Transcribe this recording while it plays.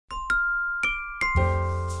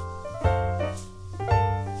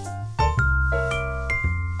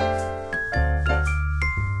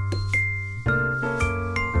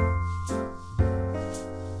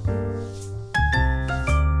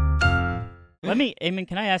Eamon,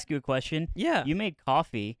 can I ask you a question? Yeah. You made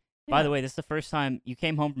coffee. Yeah. By the way, this is the first time you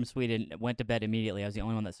came home from Sweden, went to bed immediately. I was the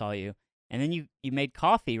only one that saw you. And then you made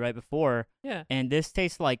coffee right before. Yeah. And this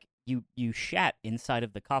tastes like you shat inside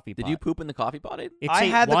of the coffee pot. Did you poop in the coffee pot, Aiden? I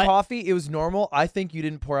had the coffee. It was normal. I think you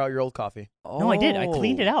didn't pour out your old coffee. No, I did. I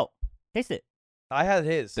cleaned it out. Taste it. I had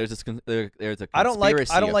his. There's a conspiracy I don't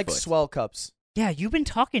like afoot. swell cups. Yeah, you've been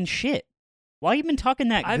talking shit. Why you been talking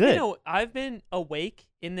that good? I've been awake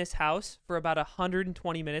in this house for about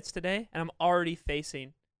 120 minutes today, and I'm already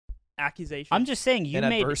facing accusations. I'm just saying you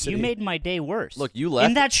made my day worse. Look, you left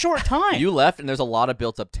in that short time. You left, and there's a lot of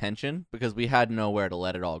built-up tension because we had nowhere to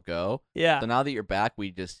let it all go. Yeah. So now that you're back,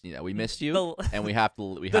 we just we missed you, and we have to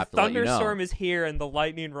let you know. The thunderstorm is here, and the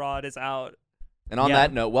lightning rod is out. And on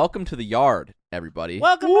that note, welcome to the yard, everybody.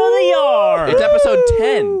 Welcome to the yard. It's episode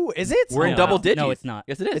 10. Is it? We're in double digits. No, it's not.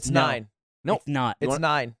 Yes, it is. It's 9. No, it's not. It's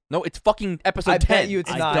 9. No, it's fucking episode 10. I bet you it's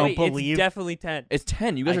 9. I don't believe. It's definitely 10. It's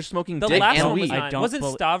 10. You guys are smoking the dick last and one was weed. 9. Wasn't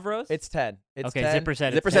Stavros? It's 10. It's okay, 10. Zipper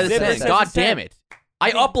said Zipper said it's 10. Zipper God says damn 10. it.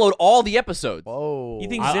 I upload all the episodes. Whoa. You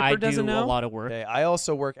think Zipper doesn't do know? a lot of work. Okay, I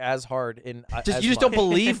also work as hard in. You just don't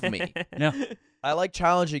believe me. No. I like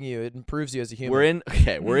challenging you. It improves you as a human.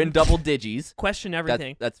 We're in double digits. Question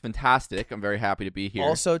everything. That's fantastic. I'm very happy to be here.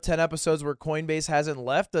 Also, 10 episodes where Coinbase hasn't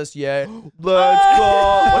left us yet. Let's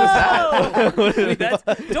go. What is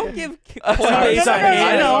that? Don't give Sorry, Coinbase sorry, a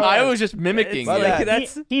hand. I was just mimicking. My bad.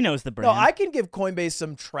 He knows the brand. No, I can give Coinbase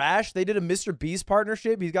some trash. They did a Mr. Beast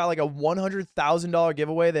partnership. He's got like a $100,000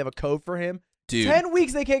 giveaway. They have a code for him. Dude. 10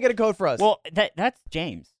 weeks they can't get a code for us. Well, that's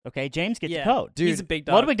James. Okay, James gets a code. Dude, he's a big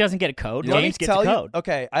dog. Ludwig doesn't get a code. Let me James gets tell a you- code.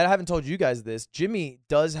 Okay, I haven't told you guys this. Jimmy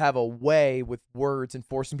does have a way with words and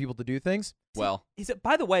forcing people to do things. Well,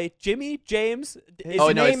 By the way, Jimmy James. His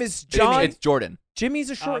name is John. It's Jordan. Jimmy's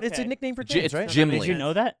a short. It's a Okay. nickname for James, It's right? Jimmy. Did you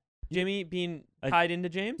know that? Jimmy being tied into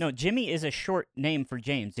James. No, Jimmy is a short name for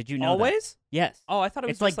James. Did you know that? Always. Yes. Oh, I thought it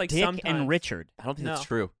was It's just like like Dick sometimes. and Richard. I don't think that's No.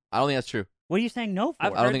 true. I don't think that's true. What are you saying no for?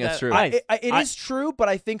 I've I don't think heard that's that. true. Guys, It is true, but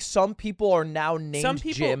I think some people are now named Some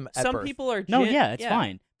people. Jim at Some birth. people are. No, Jim, yeah, it's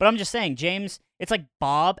fine. But I'm just saying, James, it's like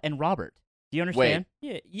Bob and Robert. Do you understand?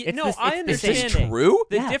 Yeah. It's No, this- I it's Is the understand. same. this it. true?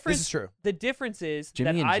 The Yeah, difference. This is true. The difference is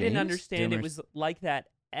Jimmy that and I didn't James? understand it Jimmers. was like that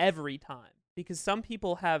every time because some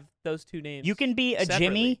people have those two names. You can be a separately.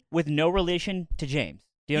 Jimmy with no relation to James.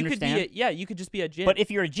 Do you understand? Could be you could just be a Jim. But if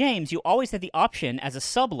you're a James, you always have the option as a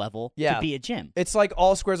sub-level Yeah. to be a Jim. It's like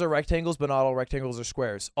all squares are rectangles, but not all rectangles are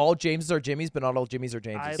squares. All Jameses are Jimmies, but not all Jimmies are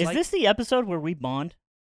Jameses. Is like- this the episode where we bond?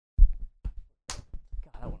 God,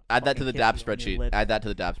 I wanna Add that to the fucking DAP kiss you on your spreadsheet. lips. Add that to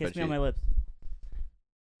the DAP Kiss me on my spreadsheet. lips.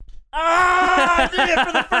 Ah! I did it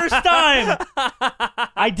for the first time!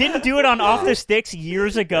 I didn't do it on Off the Sticks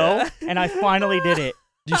years ago, and I finally did it.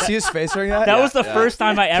 Do you see his face during that? That was the Yeah. first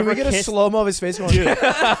time I Can ever we get a kissed. slow-mo of his face going?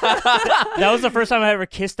 That was the first time I ever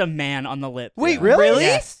kissed a man on the lips. Wait, Yeah. really?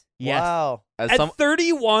 Yes. Yes. Wow. As at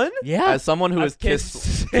 31. Yeah. as someone who has I've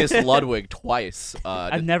kissed- kissed Ludwig twice,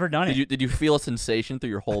 I've never done it. did you feel a sensation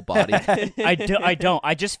through your whole body? I don't.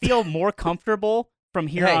 I just feel more comfortable from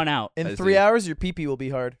here Hey, on out. In I 3 see. hours, your pee-pee will be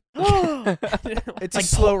hard. It's a like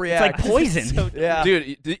slow It's react. like poison. So- yeah.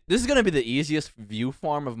 Dude, this is gonna be the easiest view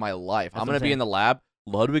farm of my life. That's I'm what gonna I'm be saying. in the lab.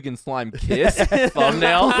 Ludwig and Slime kiss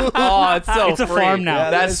thumbnail. Oh, it's so It's a free. farm now. Yeah,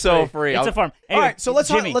 that That's is so free. free. It's a farm. All Anyway, right, so let's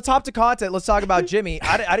Jimmy. hop to content. Let's talk about Jimmy.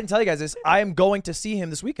 I didn't tell you guys this. I am going to see him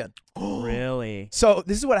this weekend. Really? So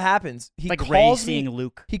this is what happens. He It's like Ray calls seeing me.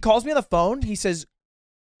 Luke. He calls me on the phone. He says,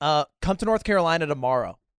 "Come to North Carolina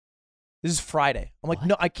tomorrow." This is Friday. I'm like,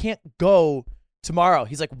 "No, I can't go tomorrow."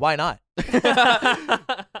 He's like, "Why not?"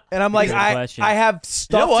 And I'm like, Good I question. have You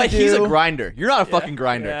stuff know what? to do. He's a grinder. You're not a fucking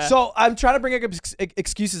grinder. Yeah. So I'm trying to bring up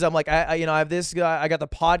excuses. I'm like, I have this guy. I got the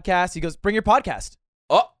podcast. He goes, "Bring your podcast."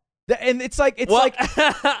 Oh, And it's like, What?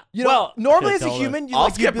 normally as a Could've told human, you I'll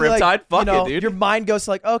like, you'd skip be like, Riptide. Fuck you know, it, dude. your mind goes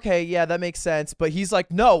to like, okay, yeah, that makes sense. But he's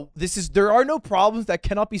like, no, there are no problems that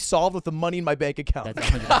cannot be solved with the money in my bank account. That's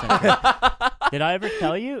 100% true. Did I ever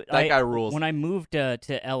tell you? That guy rules. When I moved to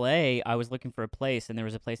LA, I was looking for a place, and there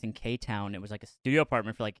was a place in K-Town. It was like a studio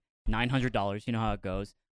apartment for like $900. You know how it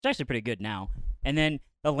goes. It's actually pretty good now. And then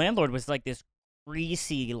the landlord was like this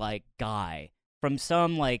greasy like guy from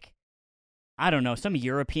some like, I don't know, some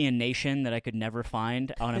European nation that I could never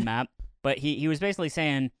find on a map. But he was basically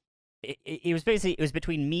saying, it was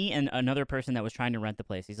between me and another person that was trying to rent the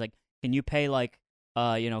place. He's like, can you pay like,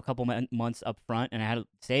 a couple months up front? And I had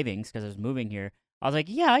savings because I was moving here. I was like,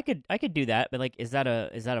 yeah, I could do that. But like, is that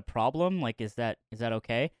a problem? Like, is that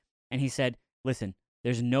okay? And he said, listen,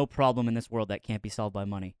 there's no problem in this world that can't be solved by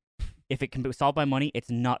money. If it can be solved by money, it's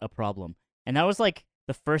not a problem. And that was like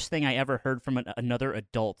the first thing I ever heard from another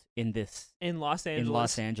adult in Los Angeles.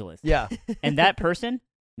 Los Angeles. Yeah. And that person,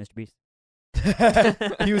 Mr. Beast.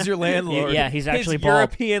 He was your landlord. Yeah, he's actually His bald.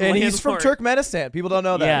 European And landlord. he's from Turkmenistan. People don't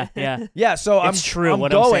know that. Yeah. Yeah, so It's true.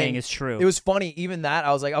 What going. I'm saying is true. It was funny. Even that,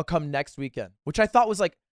 I was like, I'll come next weekend, which I thought was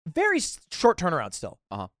like very short turnaround still.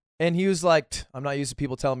 Uh-huh. And he was like, I'm not used to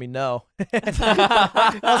people telling me no.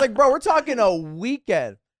 I was like, bro, we're talking a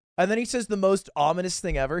weekend. And then he says the most ominous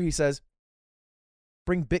thing ever. He says,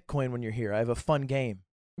 bring Bitcoin when you're here. I have a fun game.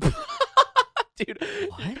 Dude,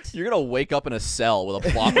 What? you're gonna wake up in a cell with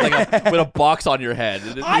a box, with a box on your head.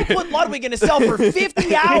 I put Ludwig in a cell for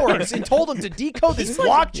 50 hours and told him to decode this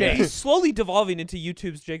blockchain. He's slowly devolving into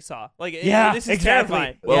YouTube's Jigsaw. Like, Yeah, this is exactly.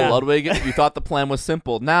 terrifying. Well, Yeah. Ludwig, you thought the plan was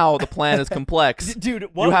simple. Now the plan is complex. Dude,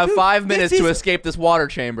 You have Dude, 5 minutes this to is- escape this water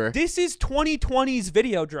chamber. This is 2020's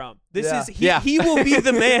Videodrome. This Yeah. is Yeah. he will be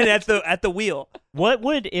the man at the wheel. what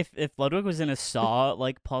would if Ludwig was in a Saw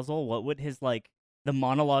like puzzle? What would his the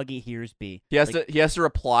monologue he hears be? He has to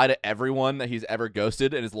reply to everyone that he's ever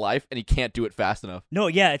ghosted in his life, and he can't do it fast enough. No,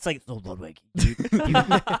 yeah, it's like, oh, Ludwig, you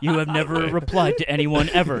have never replied to anyone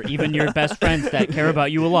ever, even your best friends that care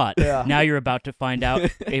about you a lot. Yeah. Now you're about to find out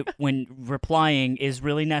when replying is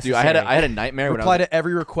really Dude, necessary. I had a nightmare when Reply I was. to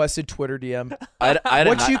every requested Twitter DM. I had a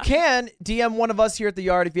Which you can DM one of us here at the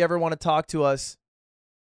yard if you ever want to talk to us.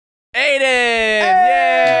 Aiden!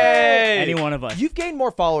 Hey! Yay! Any one of us. You've gained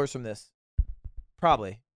more followers from this.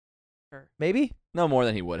 Probably. Sure. Maybe? No more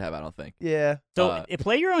than he would have, I don't think. Yeah. So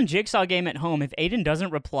play your own Jigsaw game at home. If Aiden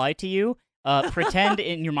doesn't reply to you, pretend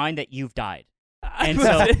in your mind that you've died. And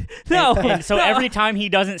so, no, and so no. every time he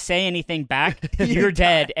doesn't say anything back, you're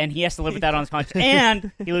dead, and he has to live with that on his conscience,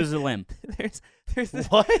 and he loses a limb.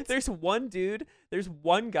 There's one dude. There's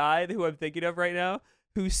one guy who I'm thinking of right now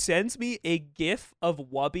who sends me a GIF of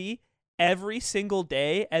Wubby every single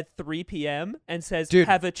day at 3 p.m. and says, Dude.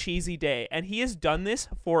 "Have a cheesy day," and he has done this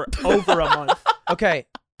for over a month. Okay.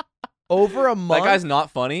 Over a month. That guy's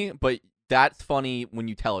not funny, but that's funny when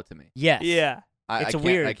you tell it to me. Yes. Yeah, It's I a can't,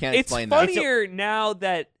 weird- I can't it's explain that. funnier now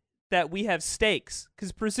that we have stakes,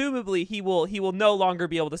 because presumably he will no longer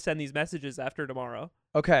be able to send these messages after tomorrow.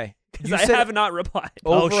 Okay. Because You I said have not replied.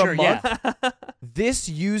 Oh, over sure, a month. yeah. This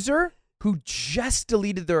user who just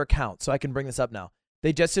deleted their account, so I can bring this up now.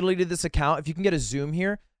 They just deleted this account. If you can get a zoom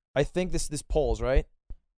here, I think this polls, right?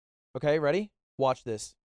 Okay, ready? Watch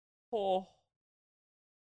this. Oh.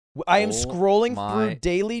 I am Oh scrolling my- through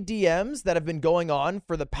daily DMs that have been going on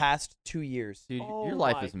for the past 2 years. Dude, Oh your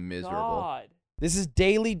life my is miserable. God. This is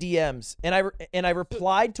daily DMs, and I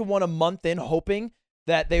replied to one a month in, hoping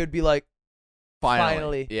that they would be like,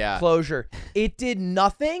 finally, Yeah. closure. It did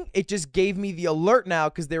nothing. It just gave me the alert now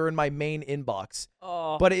because they were in my main inbox.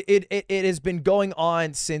 Oh. But it has been going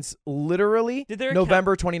on since literally Did their account-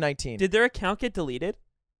 November 2019. Did their account get deleted?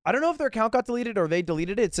 I don't know if their account got deleted or they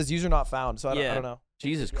deleted it. It says user not found, so I Yeah. don't know.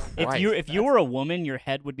 Jesus Christ. If you were a woman, your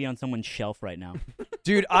head would be on someone's shelf right now.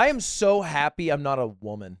 Dude, I am so happy I'm not a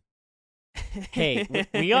woman. Hey,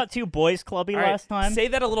 we got too boys clubby All right, last time. Say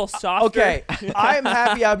that a little softer. Okay, I am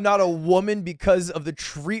happy I'm not a woman because of the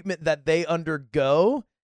treatment that they undergo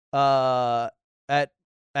at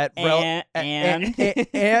And-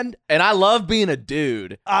 and And I love being a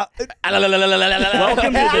dude. Welcome to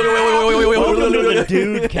the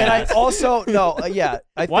Dude and I Cast. also I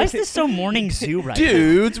Why is think this so morning zoo right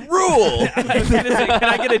Dudes rule. Can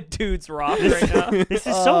I get a dude's rock right now? now? This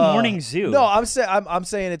is so morning zoo. No, I'm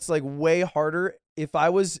saying it's like way harder. If I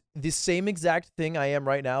was the same exact thing I am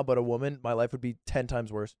right now, but a woman, my life would be 10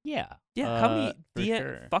 times worse. Yeah. Yeah, how many for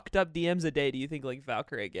sure. fucked up DMs a day do you think like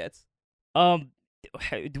Valkyrie gets?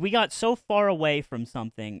 We got so far away from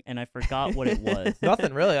something, and I forgot what it was.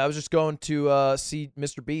 Nothing really. I was just going to see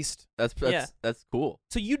Mr. Beast. That's cool.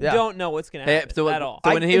 So you Yeah. don't know what's gonna Hey, happen so at all.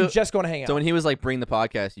 So when I'm just going to hang out. So when he was like, bring the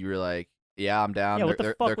podcast, you were like, yeah, I'm down. Yeah, what the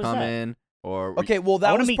they're fuck they're was that? coming. Or Okay, well, I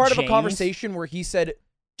that wanna was meet part of a James. conversation where he said,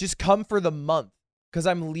 just come for the month because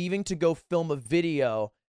I'm leaving to go film a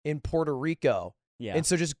video in Puerto Rico. Yeah. And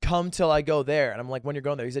so just come till I go there. And I'm like, when you're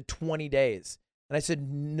going there? He said 20 days. And I said,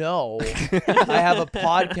 no, I have a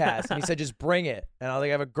podcast. And he said, just bring it. And I was like,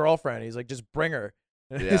 I have a girlfriend. He's like, just bring her.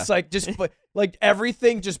 And Yeah. It's like, just like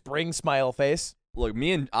everything, just bring smile face. Look,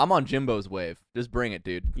 I'm on Jimbo's wave. Just bring it,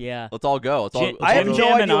 dude. yeah. Let's all go. Let's all. Jim, I have go. no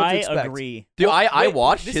Jim and idea what to I expect. agree. Dude, Well, I wait,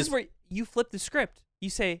 watched this his. is where you flip the script. You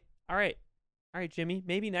say, all right, Jimmy,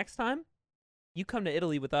 maybe next time you come to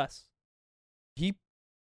Italy with us. He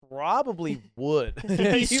probably would. He'd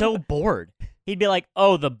be so bored. He'd be like,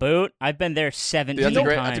 "Oh, the boot. I've been there 17 Dude, times."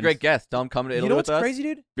 that's a great guess. Tell him come to Italy You know with what's us. crazy,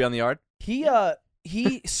 dude? Be on the yard. He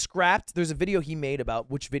he scrapped. There's a video he made about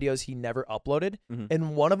which videos he never uploaded, Mhm.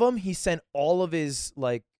 and one of them he sent all of his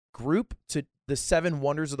like group to the 7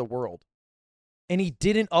 Wonders of the World, and he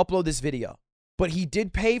didn't upload this video. But he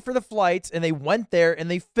did pay for the flights, and they went there and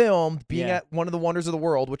they filmed being Yeah. at one of the Wonders of the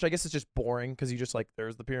World, which I guess is just boring because you just like,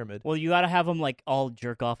 there's the pyramid. Well, you got to have them like all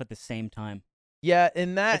jerk off at the same time. Yeah,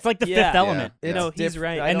 and that It's like the Yeah. Fifth Element. it's No, he's diff-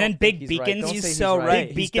 right. I And don't then think big he's beacons. Right. Don't He's say he's so right. Big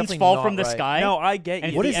He's beacons definitely fall not from the right. sky. No, I get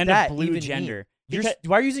And you. What the is end that of Blue even mean? Gender. You're Because-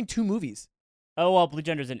 why are you using 2 movies? Oh well, Blue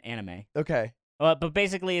Gender's an anime. Okay. But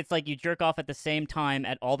basically, it's like you jerk off at the same time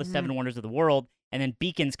at all the 7 Wonders of the World, and then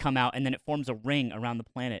beacons come out, and then it forms a ring around the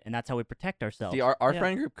planet, and that's how we protect ourselves. See, our Yeah.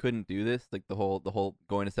 friend group couldn't do this, like the whole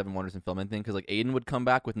going to 7 Wonders and filming thing, because like Aiden would come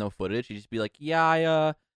back with no footage. He'd just be like, "Yeah,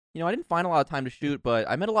 I didn't find a lot of time to shoot, but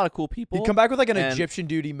I met a lot of cool people." He'd come back with like an and Egyptian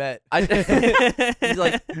dude he met. He's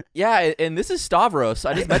like, "Yeah, and this is Stavros.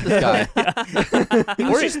 I just met this guy." He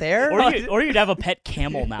was just there. or you'd have a pet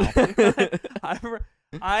camel now.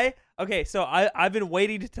 Okay, so I've been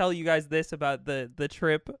waiting to tell you guys this about the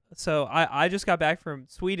trip. So I just got back from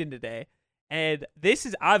Sweden today, and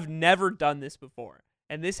I've never done this before,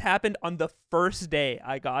 and this happened on the first day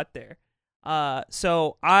I got there.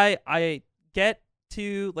 So I get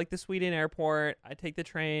to like the Sweden airport. I take the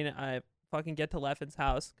train. I fucking get to Leffen's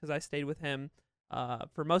house because I stayed with him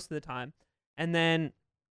for most of the time, and then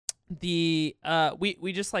we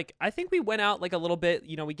just like, I think we went out like a little bit,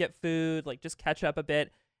 we get food, like just catch up a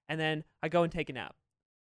bit, and then I go and take a nap.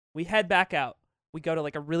 We head back out. We go to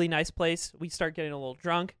like a really nice place. We start getting a little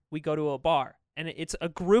drunk. We go to a bar, and it's a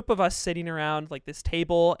group of us sitting around like this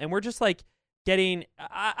table, and we're just like getting,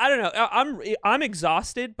 I don't know, I'm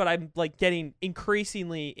exhausted, but I'm like getting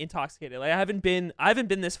increasingly intoxicated. Like I haven't been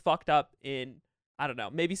this fucked up in, I don't know,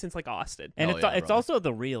 maybe since like Austin. And Hell it's yeah, it's bro. also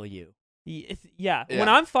the real you. Yeah. Yeah. When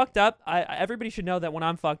I'm fucked up, everybody should know that when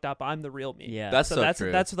I'm fucked up, I'm the real me. Yeah. That's so that's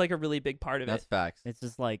true. that's like a really big part of That's it. facts. It's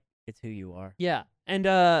just like, it's who you are. Yeah.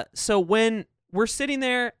 And so when we're sitting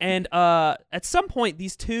there, and at some point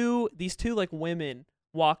these two like women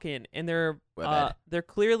walk in, and they're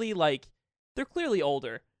clearly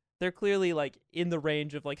older. They're clearly like in the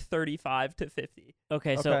range of like 35 to 50.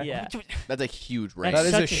 Okay, so Okay. Yeah. That's a huge range.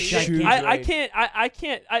 That's That is such a a huge gigantic- I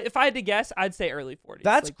can't. If I had to guess, I'd say early 40s.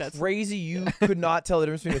 That's, Like, crazy. You could not tell the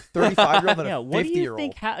difference between a 35-year-old and yeah, a what do you 50-year-old.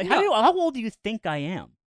 think? How old do you think I am?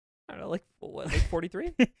 I don't know, like what, like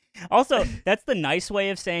 43. Also, that's the nice way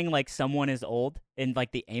of saying like someone is old, and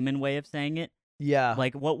like the Eamon way of saying it. Yeah.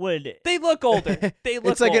 Like, what would? They look older. They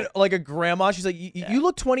look. It's like old. like a grandma. She's like, Yeah. you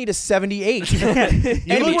look 20 to 78. You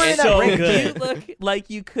Anywhere look in that so range. good. You look like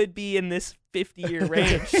you could be in this 50-year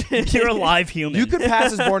range. You're a live human. You could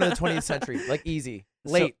pass as born in the 20th century, like easy,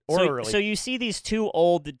 late or early. So you see these 2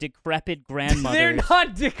 old, decrepit grandmothers They're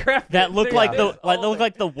not decrepit. that look They're like just they look older.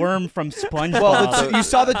 like the worm from SpongeBob. well, you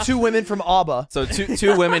saw the 2 women from ABBA. So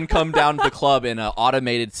two women come down to the club in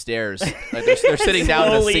automated stairs. Like they're sitting down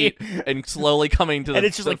in a Slowly. seat and slowly coming to and the,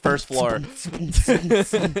 it's just the like first floor.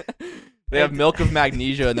 They have milk of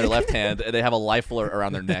magnesia in their left hand, and they have a life alert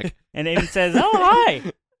around their neck. And Aiden says, "Oh hi,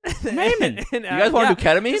 Eamon. And, You guys want to do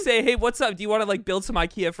ketamine? Just say, hey, what's up? Do you want to like build some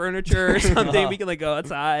IKEA furniture or something? We can like go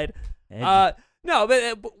outside. Ed, No,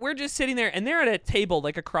 but we're just sitting there, and they're at a table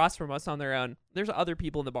like across from us on their own. There's other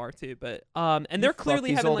people in the bar too, but and they're Fuck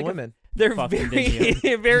clearly these having old like women. they're Fuck them, very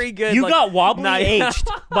didn't very good. you like, got wobbly night- aged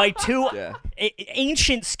by 2 Yeah.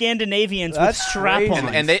 ancient Scandinavians That's with strap-ons.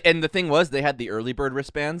 crazy. And the thing was, they had the early bird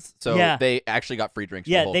wristbands, so Yeah. they actually got free drinks. for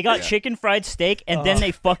the Yeah, whole- they got yeah. chicken fried steak, and then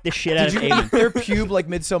they fucked the shit out Did of you Aiden. eat their pube like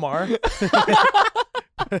Midsommar?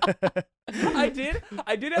 I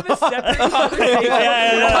did have a separate conversation.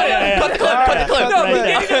 Yeah. Cut the clip. Cut the clip. No,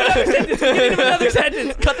 Right. getting to another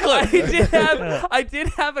sentence. Cut the clip. I did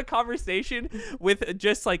have a conversation with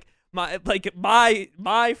just like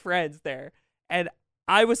my friends there, and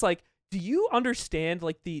I was like, "Do you understand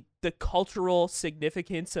like the cultural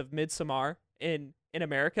significance of Midsommar in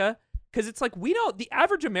America?" Because it's like the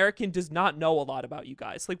average American does not know a lot about you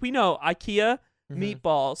guys. Like we know IKEA.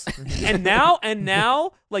 Meatballs, and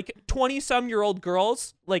now, like 20-some-year-old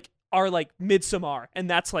girls like are like Midsommar, and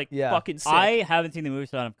that's like Yeah. fucking sick. I haven't seen the movie,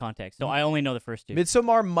 so out of context, so I only know the first 2.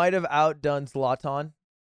 Midsommar might have outdone Zlatan.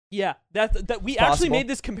 Yeah, that we It's actually possible. made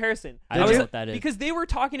this comparison. I don't was- know what that is. because they were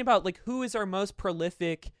talking about like who is our most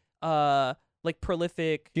prolific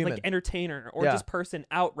Human. like entertainer or Yeah. just person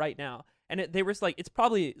out right now, and they were like, it's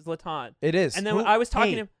probably Zlatan. It is. And then when I was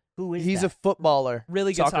talking to him, Who is He's that? a footballer.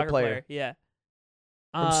 really good soccer player yeah,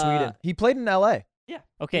 from Sweden. He played in LA. Yeah,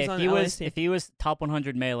 Okay, He's on if he LA's was team. if he was top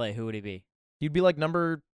 100 melee, who would he be? He'd be like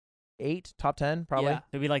number 8, top 10, probably. Yeah.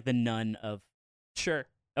 He'd be like the nun of. Sure.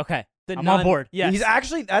 Okay, I'm on board. Yes.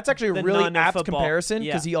 That's actually a The really nun of apt football. comparison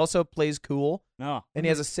Yeah. because he also plays cool No. and he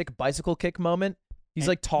has a sick bicycle kick moment. He's And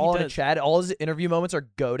like tall he and a does. Chad. All his interview moments are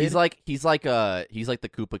goated. He's like the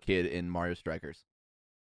Koopa kid in Mario Strikers.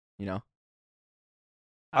 You know?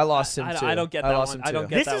 I lost him I too. don't get I that lost one. him I don't too.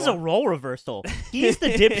 get This that is one. a role reversal. He's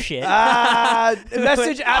the dipshit.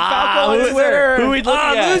 Message at Falco on loser. Twitter. Who we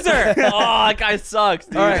looking at? loser. Oh, that guy sucks,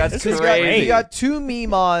 dude. All right, That's so we crazy. got two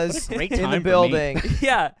Mimas What a great in time the for me. building.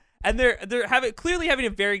 Yeah, and they're clearly having a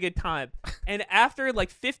very good time. And after like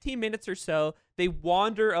 15 minutes or so, they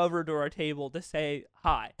wander over to our table to say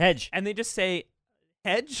hi, Hedge. and they just say,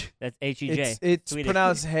 "Hedge." That's H-E-J. It's Swedish.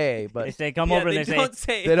 pronounced hey, but They say come Yeah, over and they they don't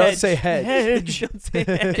say say. they don't hedge. say hedge. Hedge. They don't say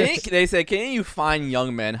hedge. They say, "Can you find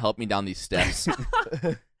young men help me down these steps?"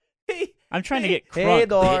 I'm trying to get Hey, crunk,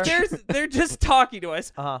 Dor. bitch. They're just talking to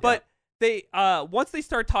us, Uh-huh. but they once they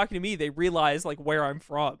start talking to me, they realize like where I'm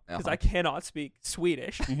from because Uh-huh. I cannot speak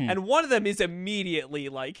Swedish, Mhm. and one of them is immediately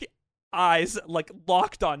like eyes like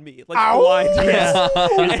locked on me, like Ow! blind.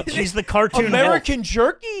 Yeah. She's the cartoon American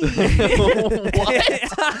jerky. No.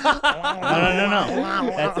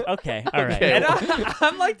 That's okay. All right. Okay. And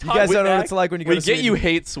I'm like You talking guys don't know what back. it's like when you go We to get Sweden. you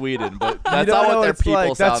hate Sweden, but You that's don't not know what their it's people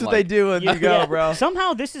like. sound That's what like. they do when you go, bro.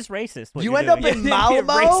 Somehow this is racist. What You you're end up doing. in Malmo?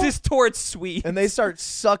 Racist towards Swedes. And they start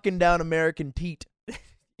sucking down American teat.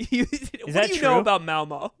 What that do you know true? about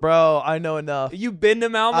Malmo? Bro, I know enough. You been to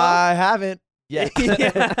Malmo? I haven't yet.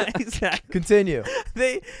 yeah, exactly. Continue.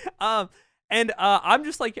 They and I'm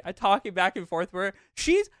just like talking back and forth where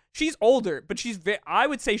she's older, but I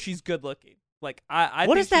would say she's good looking. Like I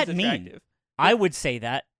What think does that she's mean? attractive. I would say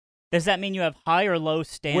that. Does that mean you have high or low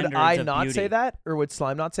standards Would I of not beauty? say that? Or would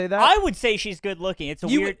Slime not say that? I would say she's good looking. It's a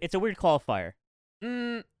You weird. It's a weird qualifier.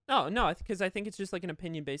 No, because I think it's just like an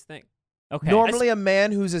opinion based thing. Okay. Normally, a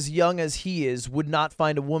man who's as young as he is would not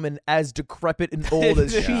find a woman as decrepit and old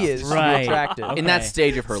as she Yeah. is to be Right. attractive. Okay. In that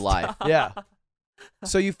stage of her life. Yeah.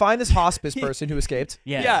 So you find this hospice person who escaped.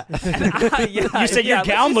 Yes. Yeah. Yeah. You said your let's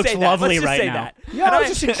gown just looks say that. lovely Let's just right say now. that. Yeah, And I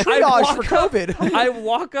was just in I triage for walk up- COVID. I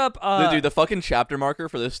walk up. Dude, the fucking chapter marker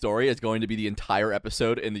for this story is going to be the entire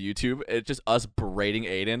episode in the YouTube. It's just us berating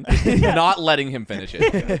Aiden, not letting him finish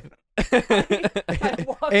it.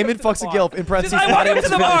 Eamon fucks a gilf in parentheses. I walk not up able to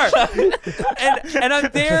the finish. bar, and I'm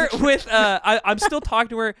there with I'm still talking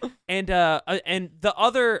to her, and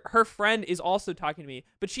her friend is also talking to me,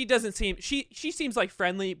 but she doesn't seem she seems like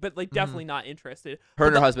friendly, but like definitely not interested. Her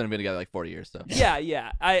and her husband have been together like 40 years, so.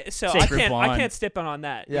 Yeah. I Sacred I bond. can't step on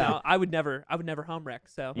that. Yeah. You know? I would never home wreck.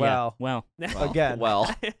 So Yeah. Well. Well. Again. Well,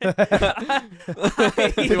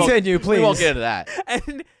 Continue, please. we won't get into that.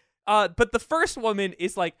 and but the first woman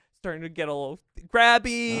is like starting to get a little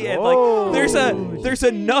grabby, and Oh. like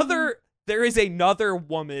there is another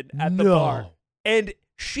woman at the No. bar, and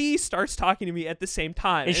she starts talking to me at the same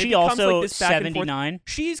time. Is and it she becomes, also like, this back and forth. 79?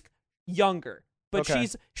 She's younger, but Okay.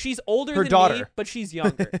 she's older Her than daughter. me, but she's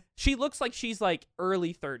younger. She looks like she's like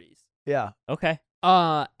early 30s. Yeah. Okay.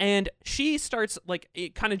 And she starts like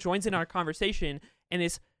it kind of joins in our conversation, and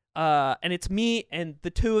it's me and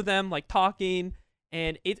the two of them like talking,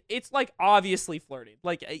 and it's like obviously flirting,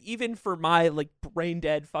 like even for my like brain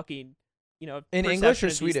dead fucking In perception English or of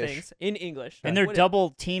these Swedish? things. In English, And they're What-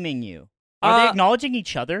 double teaming you. Are they acknowledging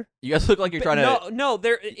each other? You guys look like you're trying to. no,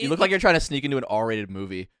 they're You look like you're trying to sneak into an R-rated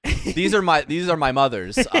movie. These are my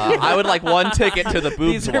mothers. I would like one ticket to the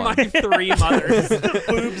boobs these are one. my three mothers.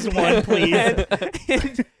 Boobs one, please.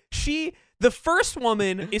 and the first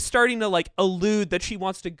woman is starting to like allude that she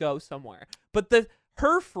wants to go somewhere, but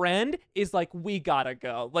her friend is like, we gotta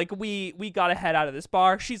go, like we gotta head out of this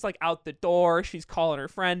bar. She's like out the door, she's calling her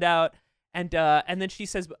friend out, and then she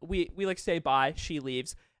says we like say bye. She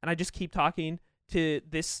leaves, and I just keep talking to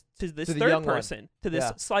this the third young one. person, to this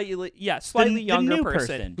Yeah. slightly The younger new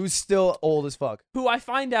person Who's still old as fuck. who I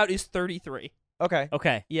find out is 33. Okay.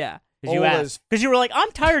 Okay. Yeah. Because you Old asked. as- Because you were like,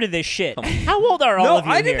 I'm tired of this shit. How old are all No, of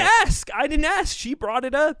you I didn't here? ask. I didn't ask. She brought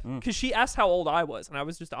it up Mm. because she asked how old I was, and I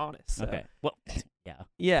was just honest. So. Okay. Well, yeah.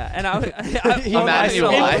 Yeah, and I He Imagine you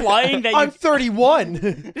myself- lie. Implying that I'm you 31.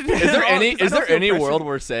 Is there any world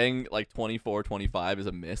where saying like 24, 25 is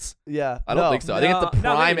a miss? Yeah. I don't think so. I think it's the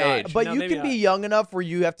No, prime maybe not. age. But No, you maybe can be not. young enough where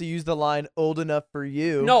you have to use the line "old enough for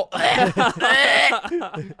you." No.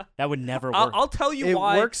 that would never work. I'll tell you it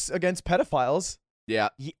why. works against pedophiles. Yeah.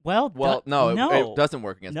 Well, No, no. it doesn't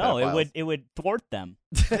work against No, pedophiles. it would thwart them.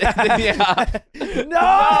 Yeah.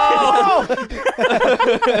 No.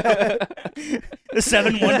 The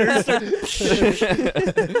seven wonders.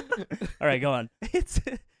 All right, go on. It's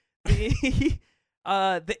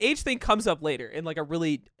the age thing comes up later in like a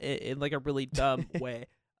really dumb way.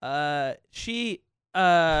 She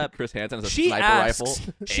Chris Hansen has a she sniper asks,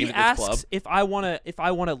 rifle. she aimed at this club. asks if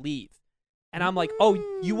I wanna leave, and I'm like, oh,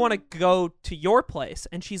 you want to go to your place?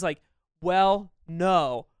 And she's like, well,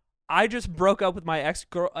 no, I just broke up with my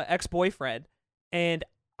ex-boyfriend, and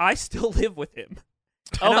I still live with him.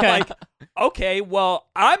 And Okay. I'm like, okay, well,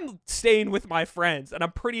 I'm staying with my friends, and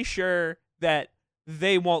I'm pretty sure that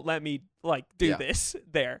they won't let me do this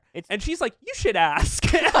there. And she's like, you should ask.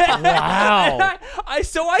 Wow.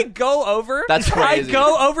 So I go over. That's crazy. I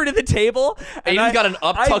go over to the table. And Aiden's got an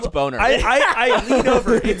up-tucked boner. I lean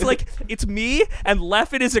over. It's like, it's me, and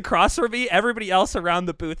Leffen is across from me, everybody else around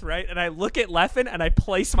the booth, right? And I look at Leffen, and I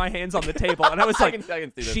place my hands on the table. And I was like, I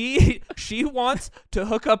can see this. she wants to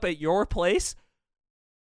hook up at your place.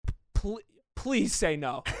 Please say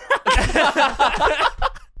no.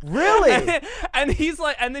 Really? And then he's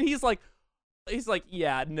like,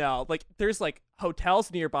 yeah, no. Like, there's like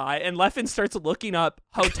hotels nearby, and Leffen starts looking up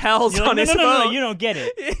hotels You're like, on his no, phone. you don't get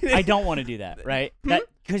it. I don't want to do that, right?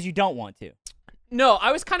 Because you don't want to. No,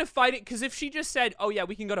 I was kind of fighting because if she just said, "Oh yeah,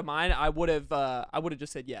 we can go to mine," I would have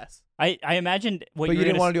just said yes. I imagined what But you you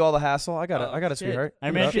didn't want want to do all the hassle. I got it. Oh, I got it, shit. sweetheart. I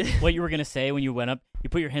imagined what you were gonna say when you went up. You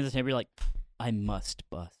put your hands on the table. You're like, I must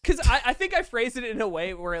bust. Because I think I phrased it in a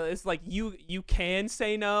way where it's like you can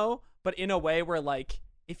say no, but in a way where like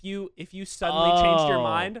if you suddenly changed your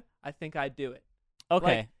mind, I think I'd do it.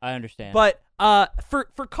 Okay, Like, I understand. But for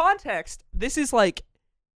context, this is like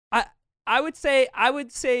I would say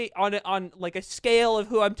on like a scale of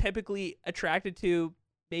who I'm typically attracted to,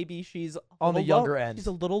 maybe she's On the little younger lower. end. She's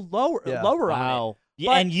a little lower Yeah. lower on it. wow.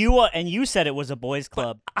 Yeah, But- and you said it was a boys'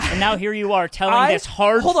 club, and now here you are telling I- this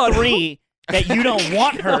hard hold on. three that you don't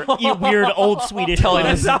want her. You weird old Swedish Telling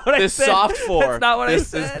woman. this, not what I this said. soft four. That's not what I this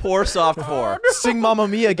said. is poor soft four. Sing Mamma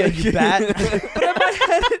Mia again, you bat.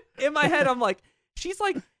 But in my head, I'm like, she's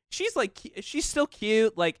still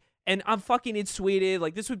cute, like, and I'm fucking in Sweden.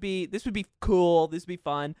 Like, this would be cool. This would be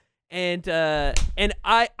fun. And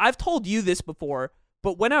I've told you this before,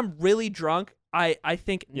 but when I'm really drunk, I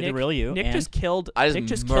think You're the Nick, real you, Nick and- just killed. I just Nick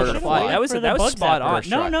just killed murdered the a fly. fly. That was For the spot bug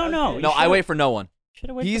zapper. on. No, no, no. No, I wait for no one.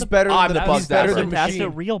 Should've waited He's for better I'm than the the bug he's better zapper. than That's the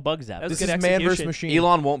machine. real bug zapper. That was This good is man versus execution. machine.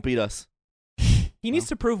 Elon won't beat us. He needs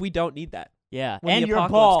to prove we don't need that. Yeah, when and the your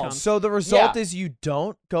apocalypse balls. comes. So the result Yeah. is you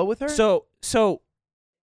don't go with her? So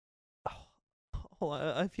hold on,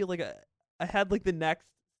 I feel like I had like the next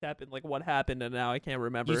step in like what happened, and now I can't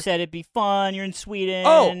remember. You said it'd be fun. You're in Sweden.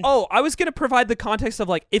 Oh, I was gonna provide the context of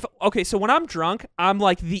like so when I'm drunk, I'm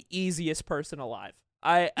like the easiest person alive.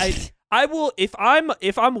 I will if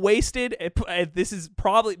I'm wasted. This is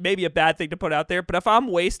probably maybe a bad thing to put out there, but if I'm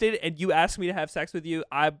wasted and you ask me to have sex with you,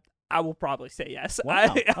 I will probably say yes. Wow,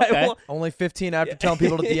 I okay. will, Only 15 after telling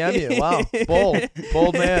people to DM you. Wow.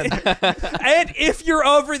 Bold man. and if you're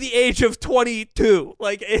over the age of 22,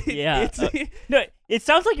 like Yeah. it's, No, it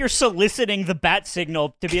sounds like you're soliciting the bat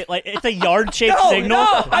signal to be like it's a yard-shaped No, signal.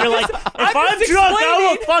 no, And you're like, I'm if I'm just drunk, I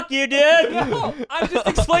will explaining- fuck you, dude. no, I'm just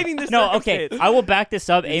explaining this. No, okay, I will back this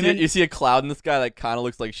up. You Eamon, see a cloud in the sky that kind of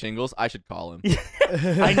looks like shingles. I should call him.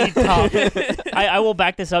 I need Tom. I will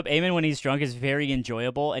back this up. Eamon, when he's drunk, is very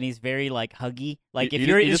enjoyable and he's very like huggy. Like if He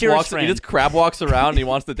you're just if you're his walks, friend. he just crab walks around and he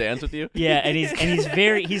wants to dance with you. Yeah, and he's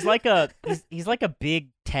very he's like a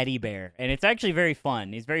big teddy bear, and it's actually very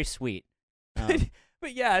fun. He's very sweet.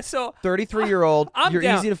 But yeah, so 33-year-old. I'm You're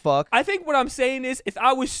down. easy to fuck. I think what I'm saying is, if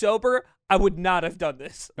I was sober, I would not have done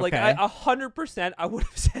this. Like, Okay. 100%, I would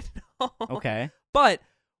have said no. Okay. But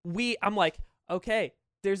I'm like, okay,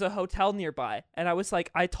 there's a hotel nearby. And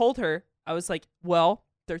I told her, I was like, well,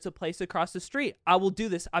 there's a place across the street. I will do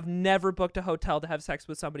this. I've never booked a hotel to have sex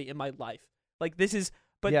with somebody in my life. Like, this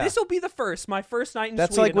Yeah. will be my first night in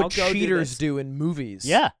That's Sweden. like what I'll go cheaters this. do in movies.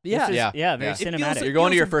 Yeah. Yeah. This is- Yeah. very Yeah. cinematic. You're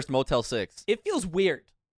going to your feels- first Motel 6. It feels weird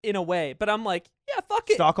in a way, but I'm like, yeah, fuck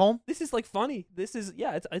it. Stockholm? This is like funny. This is,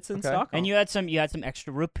 yeah, it's in Okay. Stockholm. And you had some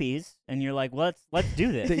extra rupees, and you're like, let's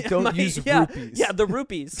do this. They don't use rupees. Yeah, the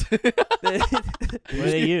rupees. What do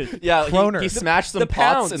they use? Yeah, Kroner. he smashed some the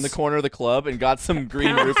pots pounds. in the corner of the club and got some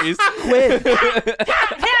green Pounds. rupees. Quid.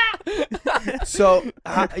 So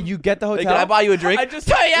you get the Hey, hotel. can I buy you a drink? I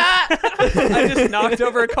just knocked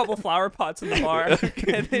over a couple flower pots in the bar, and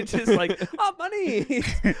it's just like, oh, money.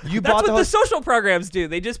 you That's bought what the the hotel. social programs do.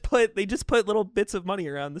 They just put little bits of money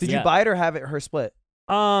around the. Did Yeah. you buy it or have it her split?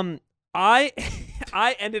 I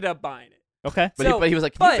ended up buying it. Okay. But, So- he was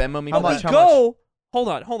like, but- can you Venmo me? How But much? we go. Hold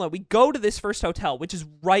on. We go to this first hotel, which is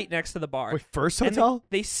right next to the bar. Wait, first And hotel?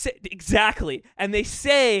 They say exactly, and they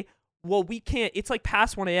say, "Well, we can't." It's like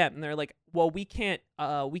past 1 a.m., and they're like, "Well, we can't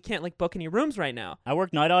like book any rooms right now." I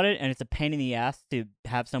work night audit, and it's a pain in the ass to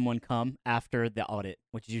have someone come after the audit,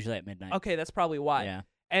 which is usually at midnight. Okay, that's probably why. Yeah.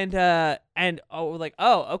 And we're like,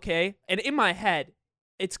 oh, okay. And in my head,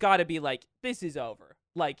 it's got to be like, this is over.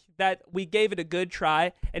 Like that, we gave it a good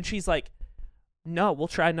try. And she's like, no, we'll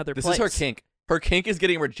try another place. This is her kink. Her kink is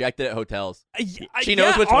getting rejected at hotels. She yeah,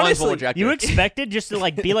 knows which ones honestly, will reject her. You expected just to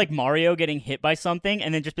like be like Mario getting hit by something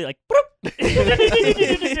and then just be like, and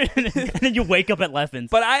then you wake up at Leffen's.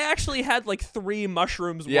 But I actually had like 3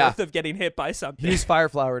 mushrooms worth of getting hit by something. He's fire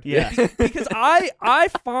flowered. Yeah. Because I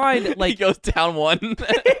find like he goes down one.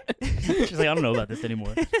 She's like, I don't know about this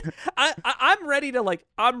anymore. I'm ready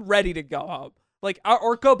to go home, like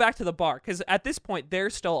or go back to the bar because at this point they're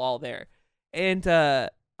still all there, and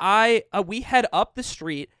we head up the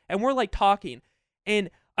street and we're like talking, and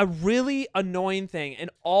a really annoying thing, and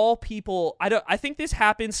all people, I think this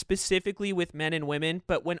happens specifically with men and women,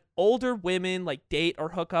 but when older women like date or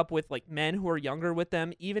hook up with like men who are younger with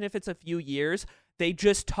them, even if it's a few years, they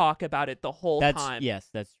just talk about it the whole time. Yes,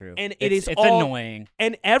 that's true. And it's all annoying.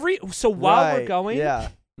 And while we're going, Yeah.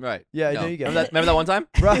 Right. Yeah, I No. know you get Remember that one time?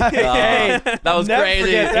 Right. Hey, that was Never crazy.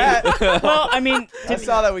 forget that. Well, I mean, I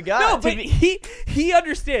saw that we got. no, but he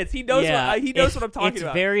understands. He knows yeah, what I'm talking it's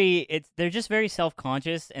about. They're just very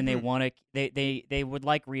self-conscious, and they want to. They would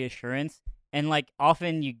like reassurance, and like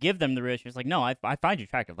often you give them the reassurance, like, no, I find you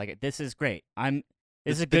attractive. Like this is great. This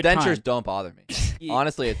is a The good dentures time. don't bother me. Yeah.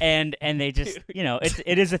 Honestly, it's, And they just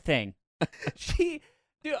it is a thing.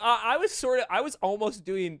 Dude, I was almost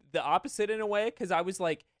doing the opposite in a way, because I was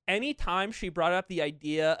like, anytime she brought up the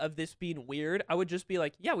idea of this being weird, I would just be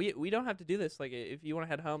like, yeah, we don't have to do this. Like, if you want to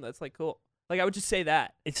head home, that's like cool. Like, I would just say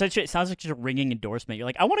that. It sounds like just a ringing endorsement. You're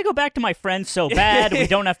like, I want to go back to my friends so bad. We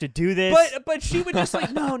don't have to do this. But she would just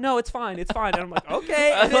like, no, it's fine. And I'm like,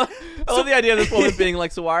 okay. I And then, love the idea of this woman being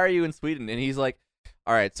like, so why are you in Sweden? And he's like,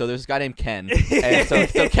 all right, so there's this guy named Ken. And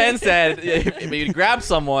so Ken said, if you grab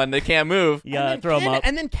someone, they can't move. Yeah, throw them up.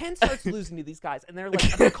 And then Ken starts losing to these guys, and they're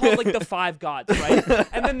called like the 5 gods, right?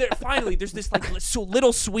 And then finally there's this like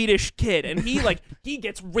little Swedish kid, and he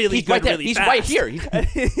gets really He's good right there. really He's fast. right here.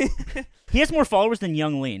 He has more followers than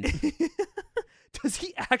Young Lean. Does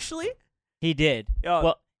he actually? He did.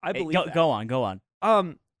 Well, I believe that. Go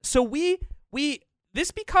on. So we this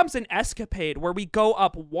becomes an escapade where we go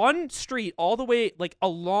up one street all the way, like a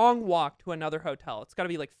long walk to another hotel. It's got to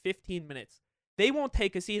be like 15 minutes. They won't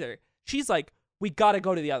take us either. She's like, we got to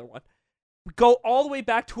go to the other one. We go all the way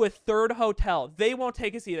back to a third hotel. They won't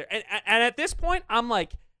take us either. And at this point, I'm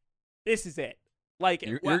like, this is it. Like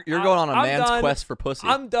You're going on a man's quest for pussy.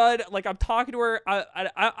 I'm done. Like, I'm talking to her.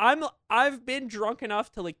 I've been drunk enough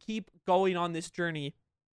to like keep going on this journey.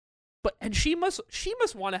 And she must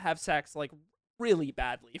want to have sex like really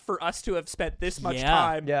badly for us to have spent this much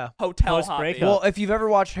time hotel hopping. Post-breakup. Well, if you've ever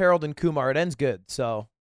watched Harold and Kumar, it ends good. So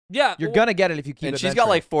Yeah, you're gonna get it if you keep. and she's adventuring. got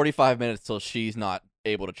like 45 minutes till she's not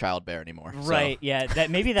able to childbear anymore. so. Right. Yeah.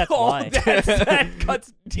 Maybe that's Oh, why. that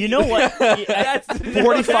cuts deep. You know what? That's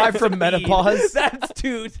 45 from deep. menopause. That's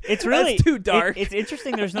too. It's really that's too dark. It's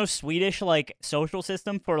interesting. There's no Swedish like social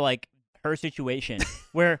system for like her situation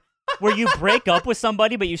where you break up with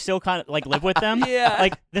somebody but you still kind of like live with them. Yeah.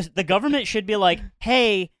 Like the government should be like,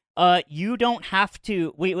 hey, you don't have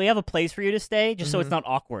to. We have a place for you to stay just so it's not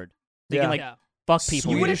awkward. So you can like Yeah. fuck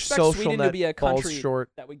people. You would here. Swedish expect social Sweden to net be a falls country short.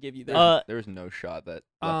 that would give you that. There's no shot that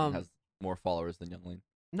Um, Leffin has more followers than Young Lean.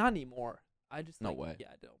 Not anymore. I just No think, way. Yeah,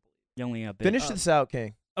 I don't. Young Lean a bit. Finish this out,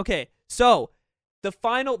 King. Okay, so the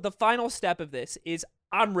final step of this is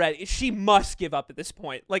I'm ready. She must give up at this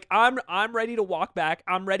point. Like I'm ready to walk back.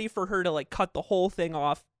 I'm ready for her to like cut the whole thing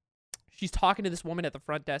off. She's talking to this woman at the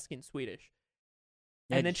front desk in Swedish.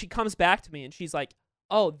 Yeah, And then she comes back to me and she's like,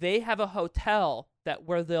 "Oh, they have a hotel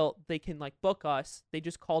where they can like book us. They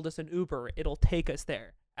just called us an Uber. It'll take us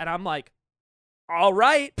there." And I'm like, "All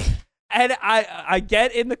right." And I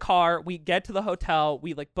get in the car, we get to the hotel,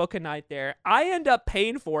 we like book a night there. I end up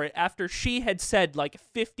paying for it after she had said like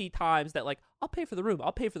 50 times that like, I'll pay for the room.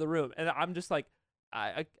 And I'm just like,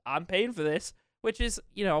 I'm paying for this, which is,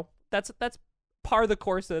 that's part of the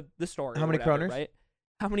course of the story. How or many whatever, kroners? Right?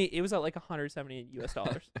 How many? It was at like $170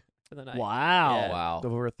 for the night. Wow. Yeah. Wow.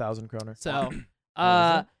 Over 1,000 kroner. So,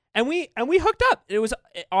 was and we hooked up.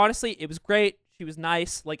 Honestly, it was great. She was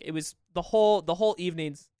nice. Like it was the whole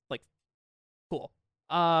evening's like cool.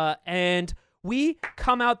 And we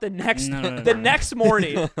come out the next next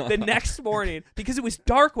morning, because it was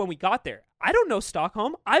dark when we got there. I don't know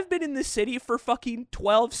Stockholm. I've been in this city for fucking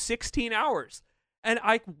 12, 16 hours. And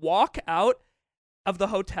I walk out of the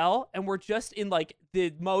hotel, and we're just in like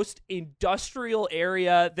the most industrial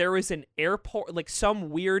area. There was an airport, like some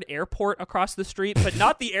weird airport across the street, but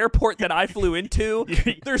not the airport that I flew into.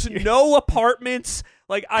 There's no apartments.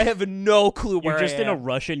 Like, I have no clue where You're just I in a am.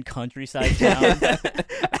 Russian countryside town.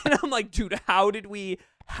 And I'm like, dude, how did we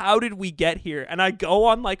get here? And I go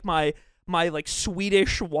on like my like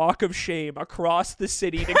Swedish walk of shame across the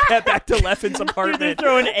city to get back to Leffen's They're apartment.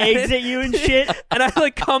 throwing eggs at you and shit. And I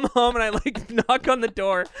like come home and I like knock on the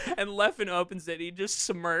door and Leffen opens it. He just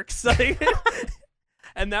smirks. Like,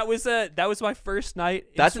 and that was my first night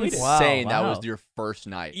in That's Sweden. insane. Wow. That was your first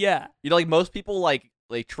night. Yeah. You know, like most people like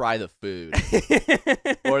try the food,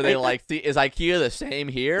 or they like see, is IKEA the same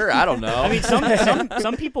here? I don't know. I mean,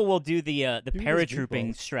 some people will do the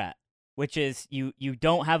paratrooping strat, which is you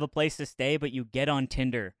don't have a place to stay, but you get on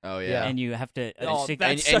Tinder. Oh yeah. And you have to. Oh, sit-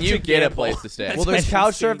 that's and such you a get a gamble. place to stay. Well, there's That's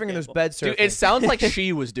couch insane surfing and there's gamble. bed surfing. Dude, it sounds like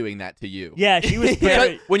she was doing that to you. yeah, she was.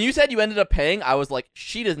 Because when you said you ended up paying, I was like,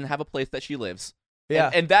 she doesn't have a place that she lives. yeah.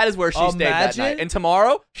 And that is where she stayed that Imagine- night. And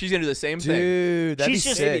tomorrow, she's going to do the same thing. Dude, that'd she's be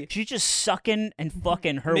just sick. she's just sucking and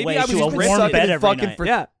fucking her Maybe way I was to a just been warm sucking bed and every fucking night. for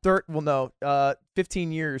Yeah.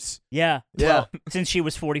 15 years. Yeah, Yeah. since she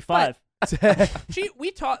was 45.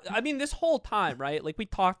 We talked. I mean, this whole time, right? Like, we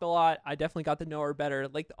talked a lot. I definitely got to know her better.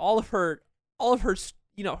 Like, all of her,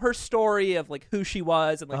 you know, her story of like who she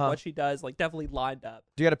was and like what she does, like definitely lined up.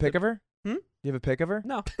 Do you got a pic of her? Hmm? Do you have a pic of her?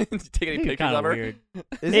 No, Take any It's pictures kinda of her? weird.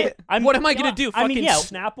 Is it? what am I gonna do? I Fucking mean, yeah,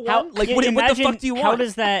 snap one? How, Like, yeah, what the imagine fuck do you want? How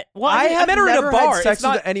does that? Well, I have met her in a never bar. had sex It's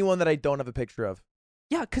not- with anyone that I don't have a picture of.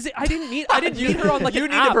 Yeah, because I didn't meet her on like you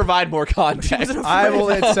an need app. to provide more context. was in a I've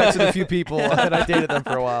only had sex with a few people, and I dated them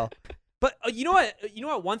for a while. But you know what? You know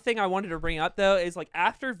what? One thing I wanted to bring up though is like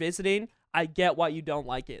after visiting, I get why you don't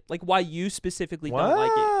like it. Like why you specifically don't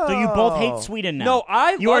like it. So you both hate Wow. Sweden now. No,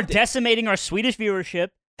 I You are loved it. decimating our Swedish viewership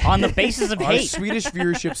on the basis of Our hate. Swedish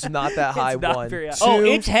viewership's not that high. It's not One, very high. two, Oh,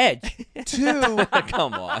 it's hedge. two.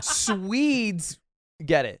 Come on. Swedes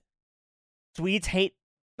get it. Swedes hate.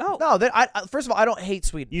 No, No, first of all, I don't hate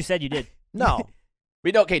Sweden. You said you did. No,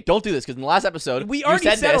 Okay, don't do this because in the last episode We you already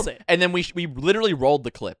said settled this, it. and then we literally rolled the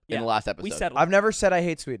clip in Yeah, the last episode. we settled. I've never said I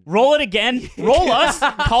hate Sweden. Roll it again. Roll us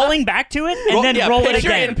calling back to it, and then yeah, roll it picture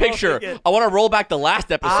again. in picture. again. I want to roll back the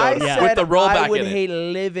last I episode Yeah. with said the rollback I would in it. hate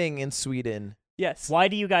living in Sweden. Yes. Why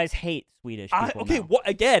do you guys hate Swedish people? Okay. now?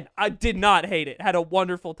 Again, I did not hate it. Had a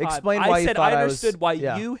wonderful time. Explain I why you said thought I I was- understood why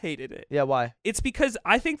yeah. you hated it. Yeah, why? It's because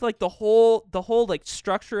I think like the whole like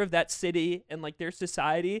structure of that city and like their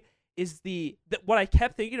society is what I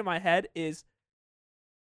kept thinking in my head is,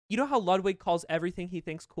 you know how Ludwig calls everything he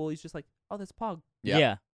thinks cool? He's just like, oh, that's pog.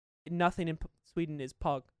 Yeah. Nothing in Sweden is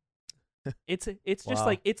pug. It's just Wow.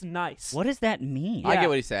 like it's nice. What does that mean? I Yeah. get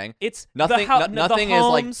what he's saying. It's Nothing- The nothing the is,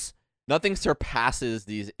 like- homes, Nothing surpasses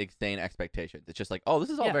these insane expectations. It's just like, oh, this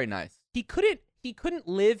is all Yeah. very nice. he couldn't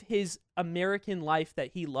live his American life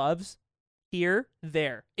that he loves here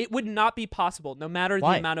there. It would not be possible, no matter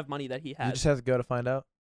Why? the amount of money that he You has. just have to go to find out.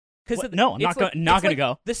 What? No, I'm not gonna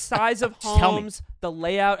go. The size of Just tell me. homes, the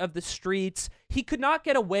layout of the streets. He could not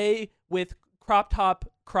get away with crop top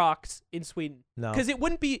Crocs in Sweden No. because it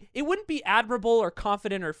wouldn't be admirable or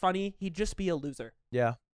confident or funny. He'd just be a loser.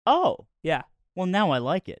 Yeah. Oh, Yeah. well, now I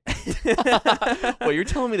like it. Wait, you're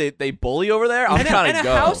telling me they bully over there? I'm and trying to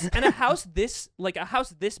go. a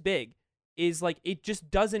house this big is like it just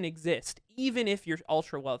doesn't exist, even if you're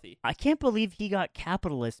ultra wealthy. I can't believe he got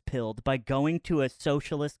capitalist pilled by going to a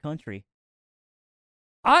socialist country.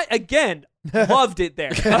 I again loved it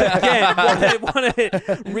there. Again, want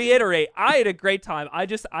to reiterate, I had a great time. I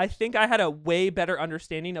think I had a way better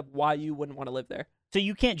understanding of why you wouldn't want to live there. So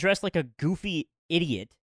you can't dress like a goofy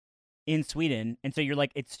idiot in Sweden, and so you're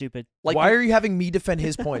like, it's stupid. Like Why are you having me defend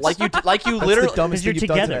his points? like you That's literally. the dumbest Because you're thing you've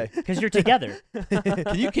done together. today. Because you're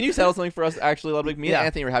together. Can you settle something for us? Actually, Ludwig, me Yeah. and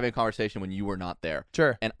Anthony were having a conversation when you were not there,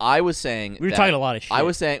 Sure. and I was saying We were that- talking a lot of shit. I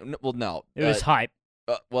was saying, well, no, It was hype.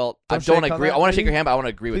 well, I Don't don't shake on agree. that, I want to shake maybe? your hand, but I want to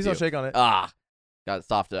agree Please with you. don't shake on it. Got it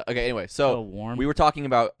soft. Okay, anyway, So so warm. we were talking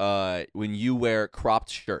about when you wear cropped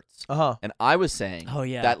shirts, Uh-huh. and I was saying Oh,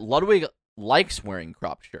 yeah. that Ludwig likes wearing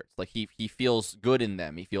cropped shirts. Like he feels good in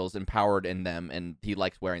them. He feels empowered in them, and he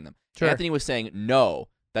likes wearing them. Sure. Anthony was saying, no,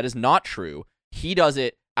 that is not true. He does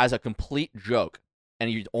it as a complete joke, and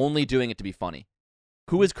he's only doing it to be funny.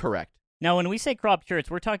 Who is correct? Now, when we say cropped shirts,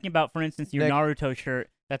 we're talking about, for instance, your Nick. Naruto shirt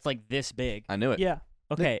that's like this big. I knew it. Yeah.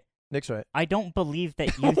 Okay, Nick's right. I don't believe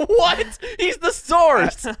that you. What? He's the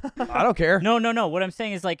source. I don't care. No. What I'm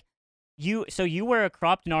saying is like, you wear a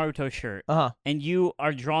cropped Naruto shirt, Uh-huh. and you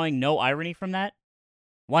are drawing no irony from that.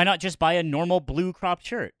 Why not just buy a normal blue cropped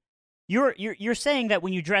shirt? You're saying that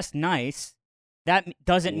when you dress nice, that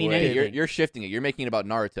doesn't mean Wait, anything. You're shifting it. You're making it about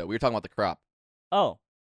Naruto. We were talking about the crop. Oh,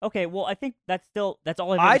 okay. Well, I think that's all I've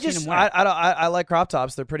ever seen him wear. I like crop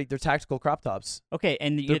tops. They're tactical crop tops. Okay,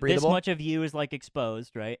 and They're this breathable. much of you is like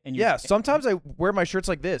exposed, right? And Yeah, sometimes I wear my shirts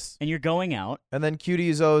like this, and you're going out. and then Cutie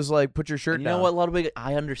is always like, "Put your shirt And you down." know what, Ludwig?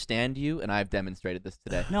 I understand you, and I've demonstrated this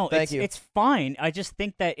today. No, Thank you. it's fine. I just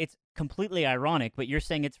think that it's completely ironic, but you're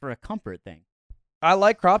saying it's for a comfort thing. I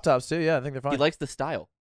like crop tops too. Yeah, I think they're fine. He likes the style.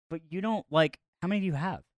 But you don't like. How many do you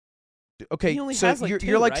have? Okay, He only so has, like, you're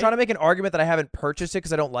 2, like right? trying to make an argument that I haven't purchased it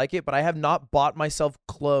because I don't like it, but I have not bought myself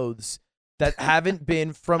clothes that haven't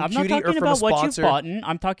been from I'm not Cutie or talking from a about what you've sponsor. bought.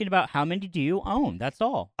 I'm talking about how many do you own. That's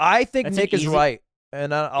all. I think That's an Nick is easy- right,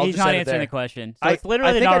 and I'll He's just not end it answering there. the question. So it's I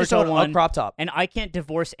literally think the I just Naruto own one, a crop top. and I can't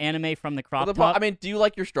divorce anime from the crop Well, top. I mean, do you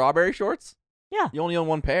like your strawberry shorts? Yeah. You only own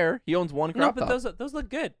one pair. He owns one No, crop but top. those look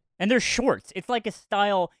good. And they're shorts. It's like a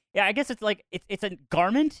style. Yeah, I guess it's like it's a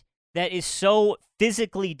garment that is so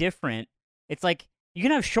physically different. It's like you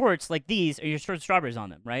can have shorts like these, or your short strawberries on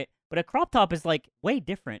them, right? But a crop top is like way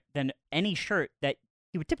different than any shirt that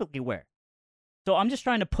you would typically wear. So I'm just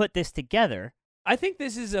trying to put this together. I think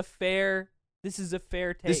this is a fair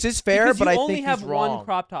take. This is fair, because but you I only think have he's one wrong.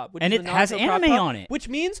 crop top, which And is it the has Naruto crop anime top, on it. which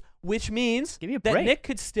means Give me a that break. Nick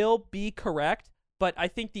could still be correct. But I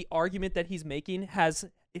think the argument that he's making has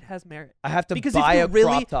merit. I have to Because buy if a you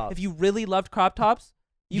really, crop top. if you really loved crop tops,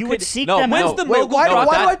 you could would seek No, them no. When's out. the Wait, mogul why crop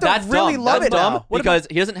do I top? have to that's really dumb. love That's it dumb now? because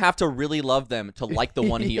he doesn't have to really love them to like the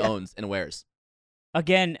one he Yeah. owns and wears.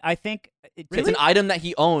 Again, I think It's an item that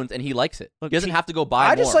he owns and he likes it. Look, he doesn't see, have to go buy I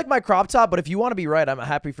more. just like my crop top, but if you want to be right, I'm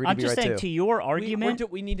happy for you to I'm be just right saying too. to your argument.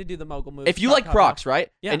 We need to do the mogul move. If you crop like top Crocs, now. right?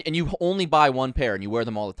 Yeah. And you only buy one pair and you wear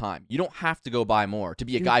them all the time, you don't have to go buy more to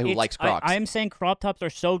be a Dude, guy who it's- likes Crocs. I am saying crop tops are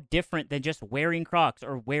so different than just wearing Crocs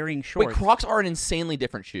or wearing shorts. Wait, Crocs are an insanely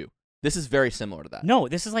different shoe. This is very similar to that. No,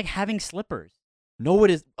 this is like having slippers. No,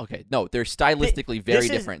 it is. Okay, no, they're stylistically very this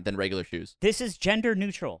is- different than regular shoes. This is gender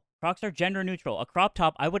neutral. Crocs are gender neutral. A crop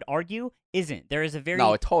top, I would argue, isn't. There is a very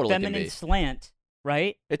No, it totally can feminine be. slant,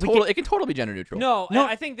 right? It We can totally be gender neutral. No, No.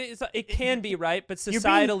 I think that it can be right, but You're being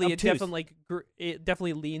societally it obtuse.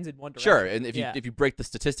 definitely leans in one direction. Sure, and if Yeah. you break the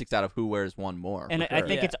statistics out of who wears one more, And for I sure.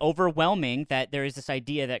 think Yeah. it's overwhelming that there is this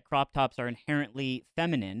idea that crop tops are inherently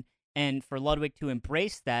feminine, and for Ludwig to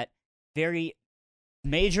embrace that very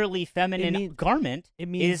majorly feminine means- garment, It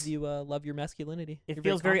means is you love your masculinity. it You're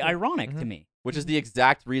feels very confident. ironic to Mhm. me. which is the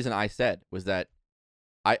exact reason I said was that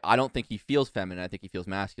I don't think he feels feminine. I think he feels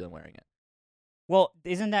masculine wearing it. Well,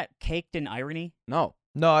 isn't that caked in irony? No,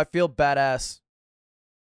 No, I feel badass.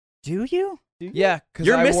 Do you? Yeah, because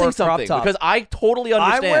you're I missing wore a crop something top. because I totally I'm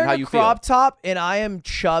understand wearing how a you crop feel. top, and I am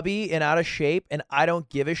chubby and out of shape, and I don't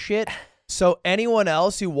give a shit. So anyone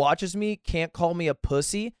else who watches me can't call me a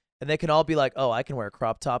pussy, and they can all be like, "Oh, I can wear a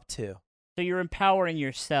crop top too." So you're empowering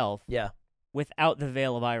yourself Yeah, without the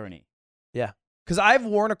veil of irony. yeah. Because I've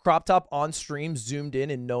worn a crop top on stream, zoomed in,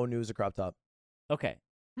 and no one knew it was a crop top. Okay.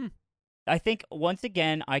 Hmm. I think once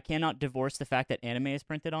again I cannot divorce the fact that anime is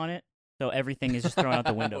printed on it, so everything is just thrown out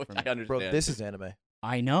the window Which for me. I understand. Bro, this is anime.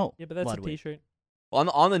 I know. Yeah, but that's Ludwig. a T-shirt. Well,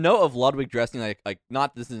 on the note of Ludwig dressing like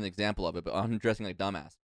not this is an example of it, but I'm dressing like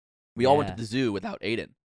dumbass. We all went to Yeah. the zoo without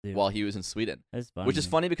Aiden Dude, while he was in Sweden, that's funny. which is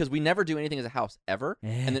funny because we never do anything as a house ever,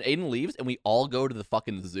 and then Aiden leaves and we all go to the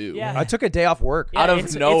fucking zoo. Yeah. I took a day off work. Out of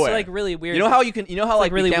it's nowhere. It's like really weird. You know how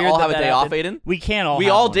like really we can't weird all that have a that day off, happened. Aiden? we can't all. We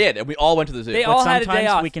have all one. did, and we all went to the zoo. They But all had a day sometimes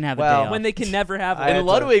off. we can have a Well, day off. when they can never have I one. had And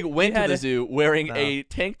to- Ludwig went you to had the to- zoo wearing No. a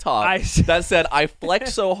tank top I- that said "I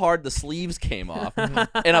flex so hard the sleeves came off" and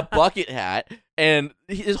a bucket hat, and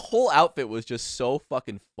his whole outfit was just so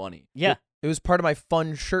fucking funny. Yeah. It was part of my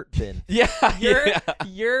fun shirt bin. Yeah, yeah.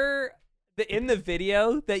 You're in the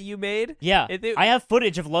video that you made. Yeah. It- I have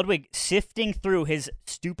footage of Ludwig sifting through his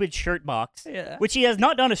stupid shirt box, Yeah. which he has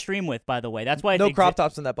not done a stream with, by the way. That's why No it crop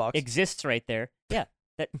tops in that box. exists right there. Yeah.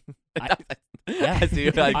 That I see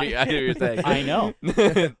what you're saying. I know.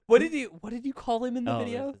 What did you call him in the Oh,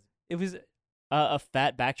 video? this is- It was a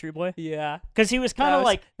fat Backstreet Boy. yeah. Because he was kind That of was-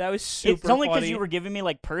 like. that was super. It's only because funny. you were giving me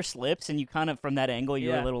like pursed lips, and you kind of from that angle you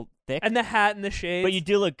were Yeah. a little thick. and the hat and the shades. But you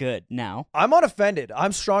do look good now. I'm unoffended.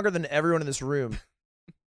 I'm stronger than everyone in this room,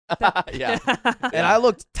 Yeah, and I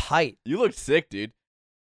looked tight. you look sick, dude.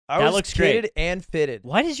 I That was looks great. kitted and fitted.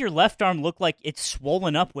 Why does your left arm look like it's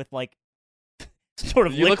swollen up with like sort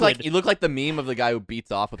of You liquid? look like the meme of the guy who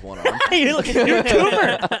beats off with one arm. you're a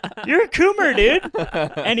Coomer. You're a Coomer,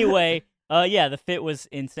 dude. Anyway, yeah, the fit was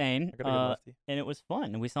insane, I gotta get a lefty. and it was fun.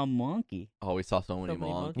 And we saw Monkey. Oh, we saw so many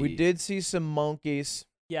many monkeys. We did see some monkeys.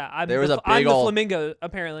 yeah, I'm There was the, a I'm big the ol'- flamingo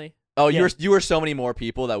apparently. Oh, Yeah. you were so many more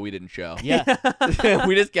people that we didn't show. Yeah.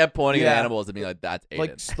 We just kept pointing Yeah. at animals and being like, "That's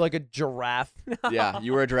Aiden." like a giraffe. Yeah,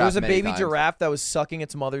 you were a There giraffe. was a many baby times. giraffe that was sucking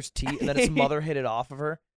its mother's teat, and then its mother hit it off of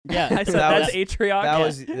her. Yeah. I said That that's Atrioc. That Yeah.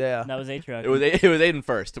 was yeah. That was Atrioc. It was Aiden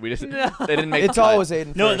first. We just No. they didn't make. It's the cut. always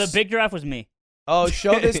Aiden. No, first. the big giraffe was me. Oh,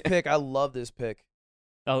 show this pic. I love this pic.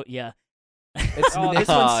 Oh yeah. It's Oh, this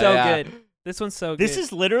Nick- one's so yeah. good. This one's so good. This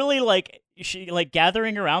is literally like she like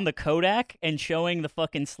gathering around the Kodak and showing the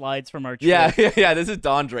fucking slides from our trip. Yeah. This is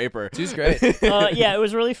Don Draper. She's great. Yeah, it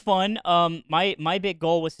was really fun. My big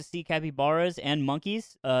goal was to see capybaras and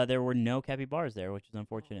monkeys. There were no capybaras there, which is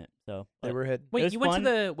unfortunate. So They but were hidden. it Wait, was you went fun. to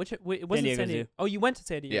the which? Wait, it wasn't Diego San Diego. Zoo. Oh, you went to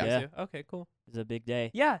San Diego Yeah. Zoo. Okay, cool. It was a big day.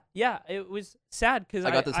 Yeah. It was sad because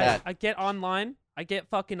I got this hat. I get online. I get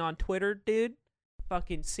fucking on Twitter, dude.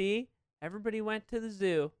 Fucking see. Everybody went to the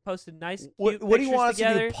zoo. Posted nice, cute What do you pictures want us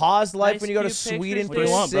together. to do? Pause life Nice, when you go to cute Sweden pictures, for What do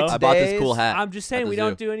you want, 6 bro? days? I bought this cool hat. I'm just saying at we the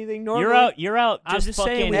don't zoo. do anything normally. You're out. I'm Just just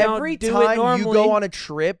fucking. saying we don't Every do it time you normally. go on a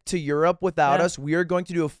trip to Europe without Yeah. us, we are going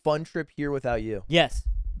to do a fun trip here without you. Yes.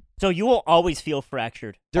 So you will always feel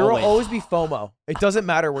fractured. There always. will always be FOMO. It doesn't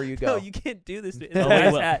matter where you go. No, you can't do this. It's a Oh, we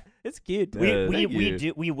nice will. hat. It's cute. We Thank you.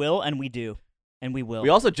 do. We will and we do, and we will. We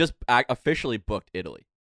also just officially booked Italy.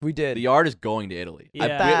 We did. The yard is going to Italy.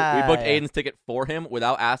 Yeah. We booked Bye. Aiden's ticket for him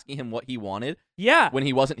without asking him what he wanted Yeah. when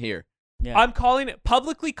he wasn't here. Yeah. I'm calling it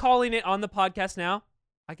publicly on the podcast now.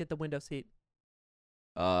 I get the window seat.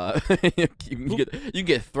 You can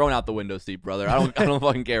get thrown out the window seat, brother. I don't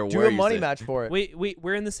fucking care Do where a you money sit. match for it.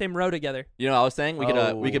 We're in the same row together. You know what I was saying? We could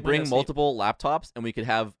Oh. we could bring Window seat. multiple laptops and we could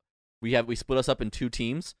have we split us up in 2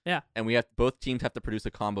 teams. Yeah. And both teams have to produce a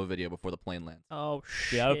combo video before the plane lands. Oh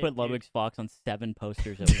shit. Yeah, I would put dude. Ludwig's Fox on 7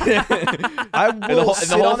 posters. Every I And the will whole- sit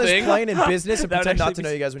and the whole on this thing- plane in business and That would pretend not actually to know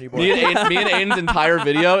be you guys when you board. me and Aiden's entire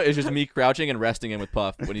video is just me crouching and resting in with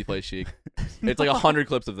Puff when he plays Sheik. It's like 100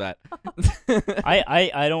 clips of that.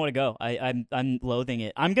 I don't want to go. I'm loathing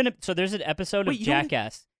it. I'm gonna. So there's an episode Wait, of you don't-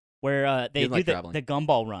 Jackass where they doesn't do like the traveling.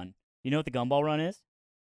 gumball run. You know what the gumball run is?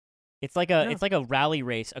 It's like a rally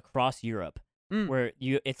race across Europe Mm. where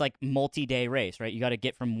it's like multi-day race, right? You got to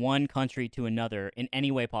get from one country to another in any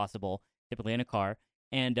way possible, typically in a car,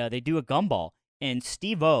 and they do a gumball. And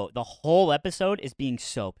Steve-O, the whole episode is being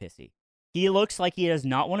so pissy. He looks like he does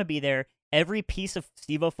not want to be there. Every piece of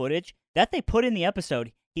Steve-O footage that they put in the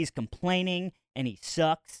episode, he's complaining and he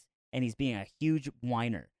sucks and he's being a huge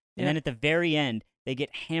whiner. And Yeah. then at the very end, they get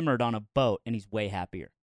hammered on a boat and he's way happier.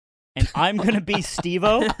 And I'm going to be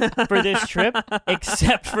Steve-O for this trip,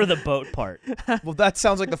 except for the boat part. Well, that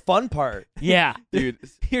sounds like the fun part. Yeah. Dude,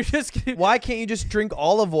 You're just gonna, Why can't you just drink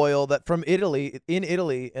olive oil that from Italy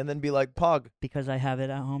and then be like, Pog? Because I have it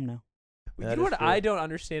at home now. You That know is what true. I don't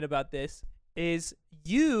understand about this is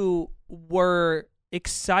you were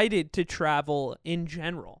excited to travel in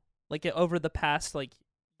general, like over the past like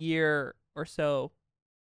year or so.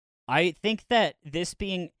 I think that this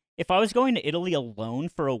being, if I was going to Italy alone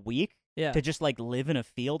for a week Yeah. to just like live in a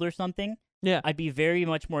field or something, Yeah. I'd be very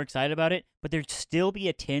much more excited about it. But there'd still be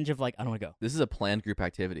a tinge of like, I don't want to go. this is a planned group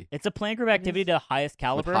activity It's a planned group activity to the highest with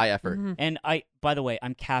caliber. high effort. Mhm. And by the way,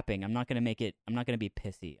 I'm capping. I'm not going to make it, I'm not going to be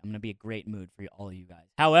pissy. I'm going to be a great mood for all of you guys.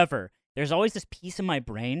 However, there's always this piece in my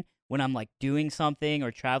brain when I'm like doing something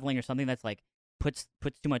or traveling or something that's like puts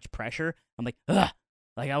too much pressure. I'm like, ugh,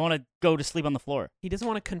 like I want to go to sleep on the floor. He doesn't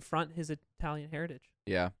want to confront his Italian heritage.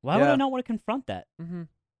 Yeah. Why would Yeah. I not want to confront that? Mm-hmm.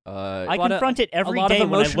 I lot of- confront it every lot of day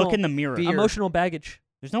when I look emotional in the mirror. fear. Emotional baggage.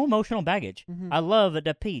 There's no emotional baggage. Mhm. I love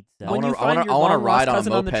the pizza. I When want you to find your long-lost ride on a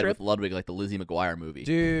cousin on the moped trip- with Ludwig like the Lizzie McGuire movie.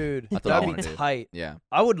 Dude, That's what I that'd wanna be do. tight. Yeah.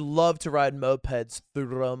 I would love to ride mopeds through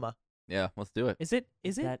Roma. Yeah, let's do it. Is it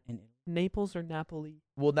that in, Naples or Napoli?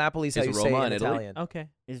 Well, Napoli's how Is you Roma say it in in Italy? Italian. Okay.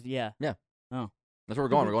 yeah. That's where we're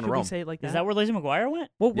going. We're going to Should Rome. we say it like that? Is that where Lizzie McGuire went?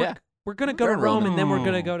 Well, Yeah. we're gonna go We're to in Rome Rome. and then we're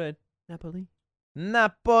gonna Oh. go to Napoli.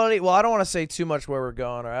 Napoli. Well, I don't want to say too much where we're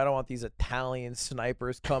going, or I don't want these Italian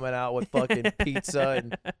snipers coming out with fucking pizza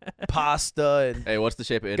and pasta and Hey, what's the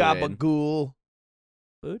shape of Italy? Aiden? gabagool.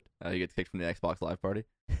 Food? You get kicked from the Xbox Live Party.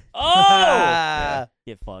 Ah,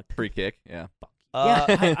 Get fucked. Free kick. Yeah.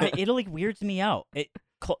 Yeah, Italy weirds me out.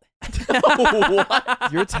 What?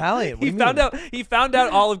 You're Italian. What do He you found mean? out. He found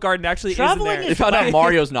out Olive Garden actually Traveling isn't They there. is found out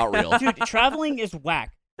Mario's not real. Dude, traveling is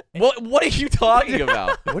whack. What are you talking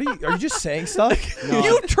about? Are you just saying stuff? No.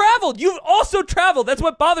 You've traveled. You've also traveled. That's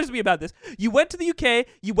what bothers me about this. You went to the UK.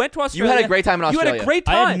 You went to You Australia. had a great time in Australia. You had a great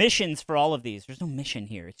I time. had missions for all of these. There's no mission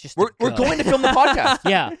here. It's just We're going to film the podcast.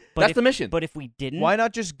 Yeah, but That's if, the mission. But if we didn't, Why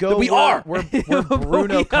not just go? We are. Where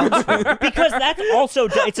Bruno comes from. because that's also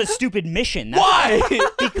it's a stupid mission. That's Why?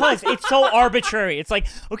 Because it's so arbitrary. It's like,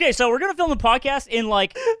 okay, so we're gonna film the podcast in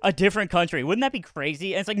like a different country. Wouldn't that be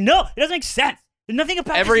crazy? And it's like, no, it doesn't make sense. Nothing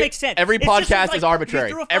about this makes sense. Every It's just podcast like is arbitrary.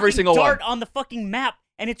 you threw a Every fucking single dart one. on the fucking map,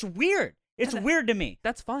 and it's weird. It's weird to me.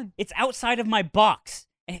 That's fun. It's outside of my box,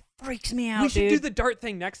 and it freaks me out. We should dude. do the dart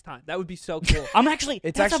thing next time. That would be so cool. I'm actually.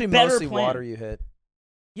 It's that's actually a better mostly plan. water you hit.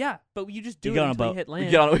 Yeah, but you just do You it get on a until you boat. hit We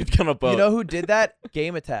land. get on a boat. You know who did that?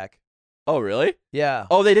 Game Attack. Oh, really? Yeah.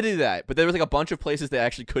 Oh, they did do that, but there was like a bunch of places they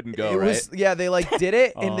actually couldn't go, It right? was, yeah, they like did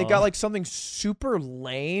it, and they Aw. got like something super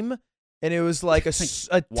lame, and it was like a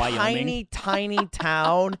Wyoming? tiny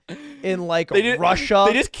town in like They did- Russia.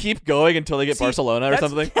 They just keep going until they get See, Barcelona or that's-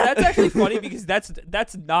 something. That's actually funny because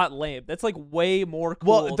that's not lame. That's like way more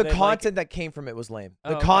cool. well, the than, content that came from it was lame.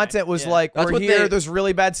 The Oh, okay. content was Yeah. like, That's we're what here, they- there's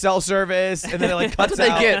really bad cell service, and then it like That's cuts what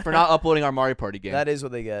they out. get for not uploading our Mario Party game. That is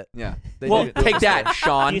what they get. yeah. They Well, do- Take that,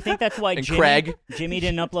 Sean. Do you think that's why And Jimmy, Craig. Jimmy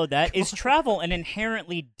didn't upload that? Is travel an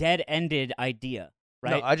inherently dead-ended idea?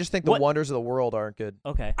 Right? No, I just think the What- wonders of the world aren't good.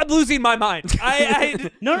 Okay. I'm losing my mind.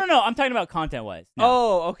 No. I'm talking about content-wise. No.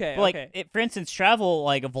 Oh, okay. But, like, okay. for instance, travel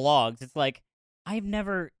like vlogs. It's like I'm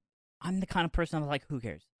the kind of person I'm like, who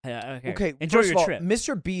cares? I don't care. Okay, enjoy first your of all, trip.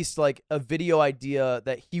 Mr. Beast, like a video idea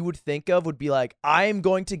that he would think of would be like, I am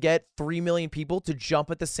going to get 3 million people to jump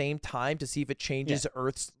at the same time to see if it changes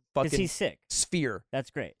Earth's Because fucking he's sick. sphere. That's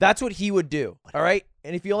great. That's what he would do. All right.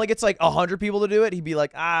 And if he only gets like 100 people to do it, he'd be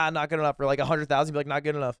like, not good enough. Or like 100,000, he'd be like, not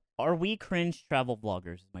good enough. Are we cringe travel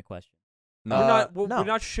vloggers? Is my question. No. no. We're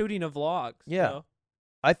not shooting a vlog. Yeah.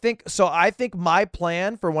 So. I think my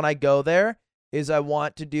plan for when I go there is I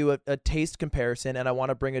want to do a taste comparison, and I want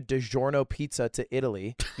to bring a DiGiorno pizza to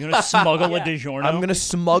Italy. You want to smuggle Yeah. a DiGiorno? I'm gonna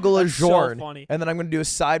smuggle a That's so Jorn, funny. and then I'm gonna do a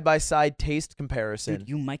side-by-side taste comparison. Dude,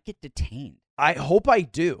 you might get detained. I hope I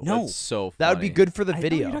do. No. That's so funny. That would be good for the I know,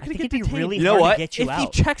 video. you're not I gonna think get it'd be really You know hard what? to get you If he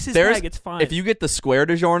out. checks his There's- bag, it's fine. If you get the square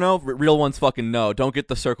DiGiorno, real ones fucking no. Don't get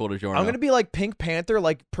the circle DiGiorno. I'm gonna be like Pink Panther,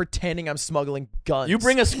 like pretending I'm smuggling guns. You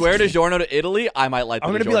bring a square DiGiorno to Italy, I might like the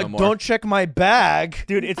I'm gonna be DiGiorno like, more. don't check my bag.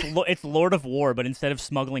 Dude, it's Lord of War, but instead of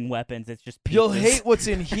smuggling weapons, it's just pizzas. You'll hate what's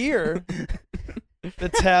in here. The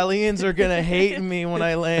Italians are gonna hate me when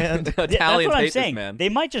I land. Yeah, that's Italians what I'm hate this saying. man. They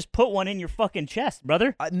might just put one in your fucking chest,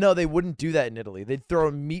 brother. No, they wouldn't do that in Italy. They'd throw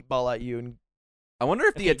a meatball at you and I wonder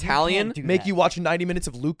if Okay, the you Italian can't do make that. you watch 90 minutes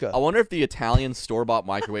of Luca. I wonder if the Italian store-bought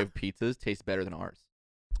microwave pizzas taste better than ours.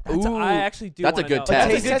 I actually do. That's a wanna good know. test.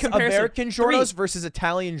 That's Taste a good test comparison. American Giornos versus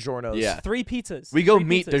Italian Giornos. Yeah. 3 pizzas. We go 3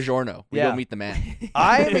 meet pizzas. DiGiorno. We Yeah. go meet the man.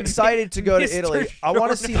 I am excited to go to Mr. Italy. I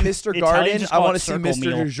want to see Mr. Italians Garden. just I call want it to see circle Mr.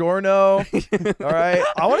 meal. DiGiorno. All right.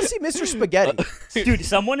 I want to see Mr. Spaghetti. Dude,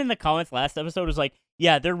 someone in the comments last episode was like,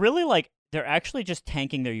 yeah, they're really like, they're actually just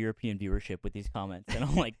tanking their European viewership with these comments. And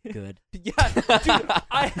I'm like, good. Yeah, dude,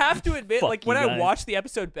 I have to admit, Fuck like when you I guys. watched the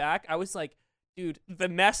episode back, I was like, dude, the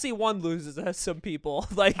messy one loses us some people.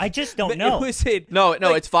 Like I just don't know. It was it. No,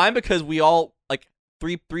 Like- it's fine because we all like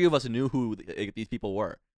three of us knew who these people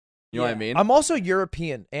were. You know what I Yeah. mean? I'm also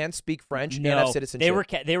European and speak French and have No,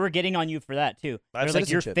 citizenship. they were getting on you for that too. I have They're like,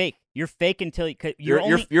 you're citizenship. fake. You're fake until you're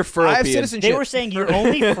only. you're I have European. citizenship. They were saying you're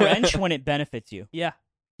only French when it benefits you. Yeah,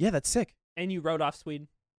 Yeah, that's sick. and you wrote off Sweden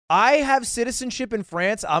I have citizenship in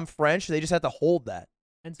France. I'm French. They just have to hold that.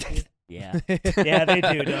 and Sweden. Yeah, yeah, they do.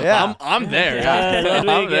 Don't they? Yeah. I'm there. Yeah, Yeah. Ludwig,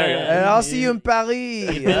 I'm there. yeah. And I'll see you in Paris.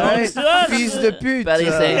 All belongs right? to us. Fils de pute. Paris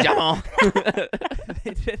Saint-Germain.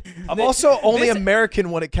 I'm also only this,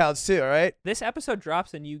 American when it counts too, all right? This episode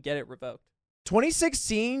drops and you get it revoked.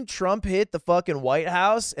 2016, Trump hit the fucking White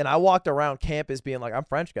House, and I walked around campus being like, I'm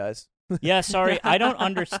French, guys. Yeah, sorry, I don't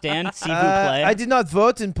understand. S'il vous plaît. I did not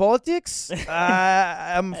vote in politics.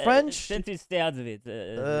 I'm French. Since you stay out of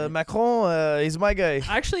it. Macron, he's my guy.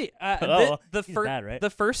 Actually, Oh, the he's bad, right? the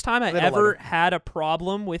first time I They don't ever like him. had a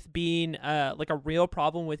problem with being like a real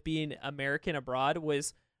problem with being American abroad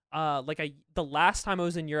was the last time I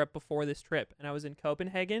was in Europe before this trip, and I was in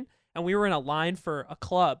Copenhagen, and we were in a line for a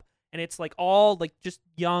club, and it's like all like just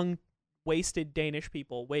young, wasted Danish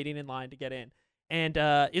people waiting in line to get in, and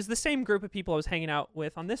is the same group of people I was hanging out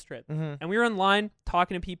with on this trip. Mhm. And we were in line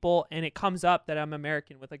talking to people, and it comes up that I'm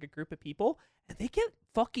American with like a group of people, and they get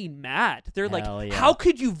fucking mad. They're Hell like, yeah. how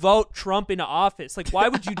could you vote Trump into office? Like, why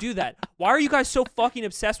would you do that? Why are you guys so fucking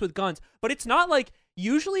obsessed with guns? But it's not like,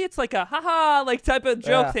 usually it's like a haha, like type of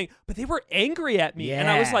joke Yeah. thing. But they were angry at me. And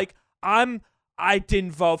I was Yeah. like, I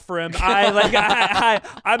didn't vote for him.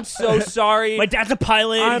 I'm so sorry. My dad's a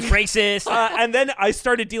pilot. He's racist. And then I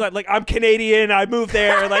started dealing I'm Canadian. I moved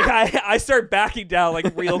there. I started backing down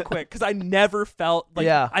real quick because I never felt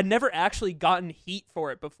I'd never actually gotten heat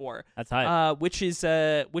for it before. That's high. Which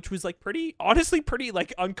was pretty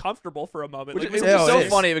uncomfortable for a moment. Which it is was so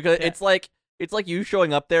funny because it's like you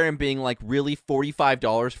showing up there and being really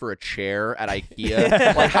 $45 for a chair at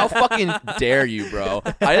IKEA. How fucking dare you, bro?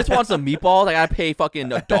 I just want some meatballs. I gotta pay fucking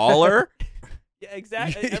 $1. Yeah,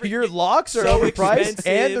 exactly. Your locks are so overpriced expensive.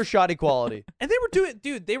 and they're shoddy quality. And they were doing,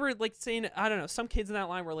 dude. They were saying, I don't know. Some kids in that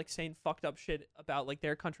line were saying fucked up shit about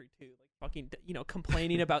their country too, fucking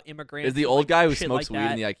complaining about immigrants. Is the old guy who shit smokes like weed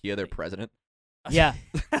that. in the IKEA their president? Yeah.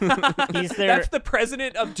 He's there. That's the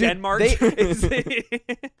president of Denmark.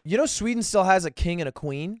 Sweden still has a king and a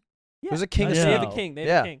queen. Yeah. There's a king. I of know. They Sweden. have a king. They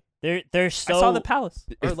have a king. They're so. I saw the palace.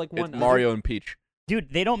 Or It's one. Mario and Peach. Dude,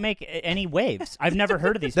 they don't make any waves. I've never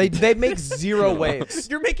heard of these. They people. they make zero waves.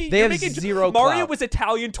 They have zero Mario clout. was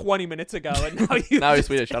Italian 20 minutes ago, and now you. Now he's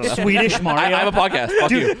Swedish. I don't know. Swedish Mario. I have a podcast. Fuck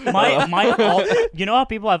Dude, you. you know how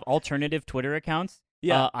people have alternative Twitter accounts?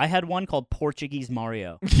 Yeah. I had one called Portuguese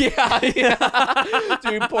Mario. Yeah.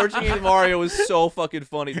 Dude, Portuguese Mario was so fucking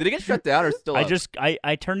funny. Did it get shut down or still up?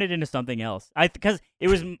 I turned it into something else. Because it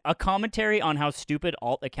was a commentary on how stupid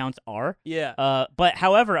alt accounts are. Yeah. But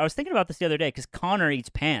however, I was thinking about this the other day because Connor Eats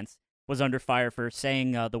Pants was under fire for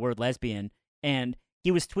saying the word lesbian, and he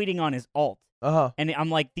was tweeting on his alt. Uh-huh. And I'm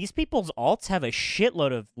like, these people's alts have a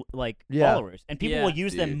shitload of followers, and people will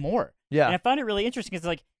use them more. Yeah. And I found it really interesting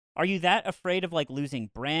because are you that afraid of losing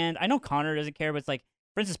brand? I know Connor doesn't care, but it's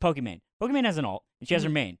for instance, Pokimane. Pokimane has an alt, and she has her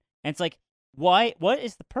main, and it's why? What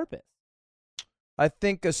is the purpose? I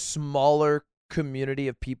think a smaller community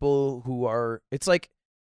of people who are it's like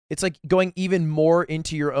going even more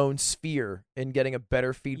into your own sphere and getting a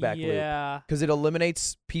better feedback loop. Yeah. Because it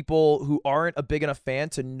eliminates people who aren't a big enough fan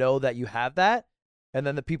to know that you have that, and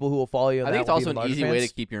then the people who will follow you. I think it's also an easy way to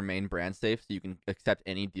keep. keep your main brand safe, so you can accept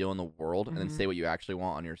any deal in the world and then say what you actually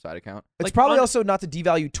want on your side account. It's probably also not to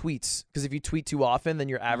devalue tweets, because if you tweet too often, then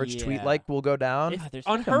your average tweet Yeah. will go down.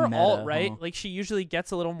 On such a her meta, alt, right? huh? She usually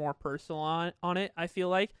gets a little more personal on it, I feel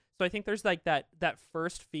like. So I think there's that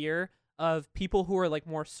first fear of people who are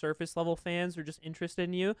more surface level fans or just interested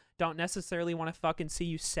in you don't necessarily want to fucking see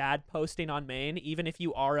you sad posting on main, even if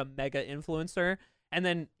you are a mega influencer. And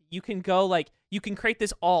then you can go you can create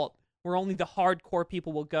this alt where only the hardcore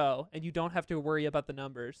people will go, and you don't have to worry about the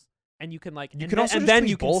numbers. And you can then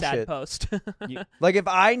you can sad post. If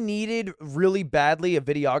I needed really badly a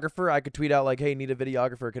videographer, I could tweet out hey, need a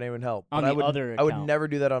videographer, can anyone help? On But the other I would account. never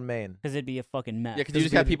do that on main. Because it'd be a fucking mess. Yeah, because you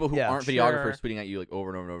just have people who aren't Sure. videographers tweeting at you over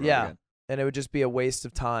and over and over Yeah. again. And it would just be a waste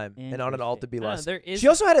of time. And on an alt, it'd be less. There is She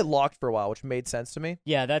also had it locked for a while, which made sense to me.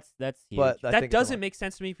 Yeah, that's huge. But I that think doesn't make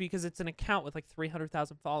sense to me because it's an account with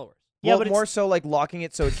 300,000 followers. Yeah, Well, but more it's- so locking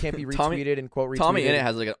it so it can't be Tommy- retweeted and quote retweeted. Tommy in it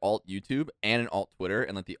has an alt YouTube and an alt Twitter,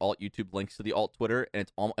 and the alt YouTube links to the alt Twitter, and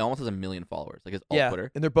it almost has 1 million followers. His alt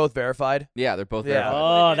Twitter. and they're both verified. Yeah, they're both Yeah. verified.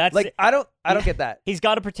 Oh, that's I don't get that. He's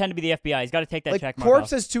got to pretend to be the FBI. He's got to take that check mark Corpse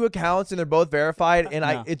off. has 2 accounts and they're both verified, and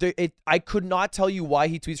No. I could not tell you why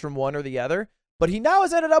he tweets from one or the other, but he now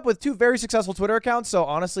has ended up with 2 very successful Twitter accounts. So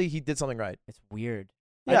honestly, he did something right. It's weird.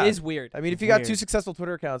 Yeah. It is weird. I mean, if It's you got weird. 2 successful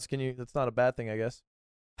Twitter accounts, that's not a bad thing, I guess.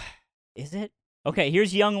 Is it? Okay,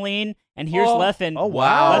 here's Young Lean, and here's Oh. Leffen. Oh,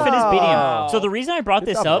 wow. Leffen is beating him. Wow. So the reason I brought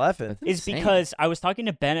Good this job, up Leffen. is insane. because I was talking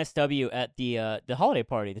to Ben SW at the holiday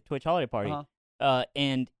party, the Twitch holiday party,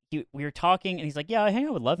 and we were talking, and he's like, "Yeah, I hang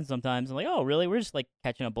out with Leffen sometimes." I'm like, "Oh, really?" We're just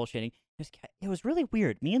catching up, bullshitting. It was really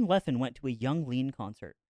weird. Me and Leffen went to a Young Lean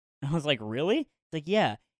concert, and I was like, "Really?" He's like,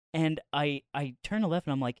 "Yeah." And I turned to Leffen,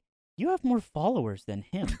 I'm like, "You have more followers than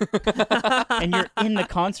him, and you're in the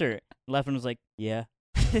concert." Leffen was like, "Yeah."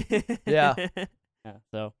 Yeah. Yeah,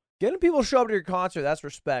 so Getting people to show up to your concert, that's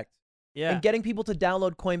respect. Yeah. And getting people to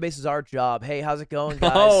download Coinbase is our job. Hey, how's it going,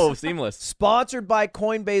 guys? Oh, seamless. Sponsored by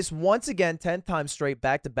Coinbase once again, 10 times straight,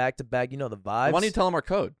 back to back to back. You know the vibes. Why don't you tell them our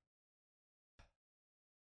code?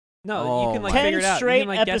 No, you can Oh, figure 10 it out. straight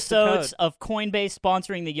you can, guess the code. episodes of Coinbase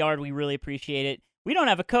sponsoring the yard. We really appreciate it. We don't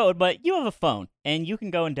have a code, but you have a phone, and you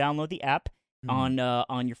can go and download the app on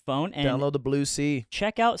your phone and download the Blue Sea?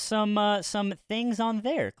 check out some things on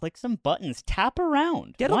there. Click some buttons, tap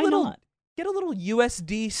around. Get Why a little not?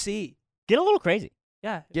 USDC. Get a little crazy.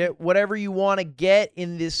 Yeah. Get whatever you want to get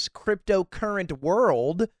in this cryptocurrent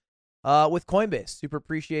world with Coinbase. Super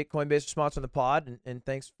appreciate Coinbase for sponsoring the pod, and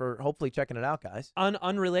thanks for hopefully checking it out, guys.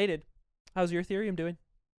 Unrelated. How's your Ethereum doing?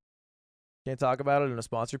 Can't talk about it in a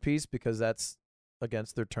sponsor piece because that's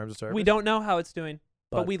against their terms of service. We don't know how it's doing.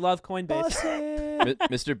 but we love Coinbase. Bussin'.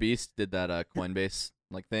 Mr. Beast did that Coinbase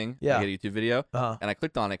like thing. Yeah. Like a YouTube video, Uh-huh. and I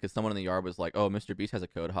clicked on it because someone in the yard was like, "Oh, Mr. Beast has a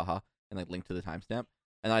code, haha," and like linked to the timestamp.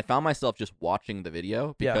 And I found myself just watching the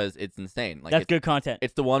video Yeah. because it's insane. Like That's it's, good content.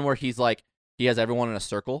 it's the one where he's like, he has everyone in a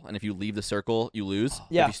circle, and if you leave the circle, you lose.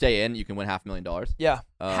 Yeah. If you stay in, you can win $500,000. Yeah.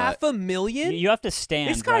 $500,000? You have to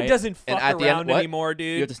stand. This guy right? doesn't And fuck at the end, around what? anymore,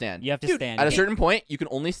 dude. You have to stand. You have to Dude, stand. At a Yeah. certain point, you can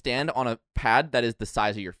only stand on a pad that is the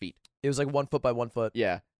size of your feet. It was like 1 foot by 1 foot.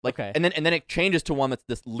 Yeah. Like, Okay. and then it changes to one that's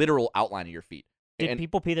this literal outline of your feet. Did And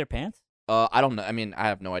people pee their pants? I don't know. I mean, I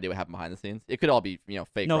have no idea what happened behind the scenes. It could all be,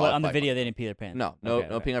 fake. No, raw but on the fight video fun. they didn't pee their pants. No, Okay,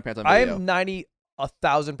 no okay. peanut pants on I video. am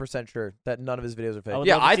 1,000% sure that none of his videos are fake. I would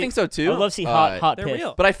Yeah, love to I see- think so too. I would love to see hot They're piss.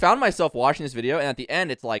 real. But I found myself watching this video, and at the end,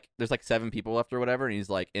 it's like there's like 7 people left or whatever, and he's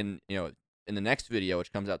like, in the next video,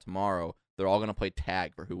 which comes out tomorrow, they're all gonna play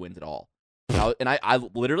tag for who wins it all. And I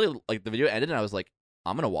literally like the video ended, and I was like,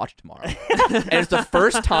 I'm gonna watch tomorrow, and it's the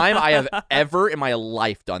first time I have ever in my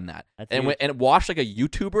life done that, That's and huge. and watched like a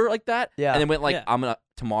YouTuber like that, Yeah. and then went like, Yeah. I'm gonna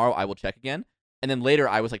tomorrow I will check again. And then later,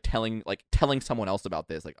 I was like telling someone else about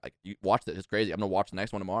this, like you watch this, it's crazy. I'm gonna watch the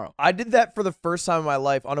next one tomorrow. I did that for the first time in my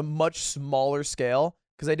life on a much smaller scale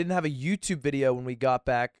because I didn't have a YouTube video when we got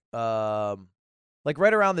back, like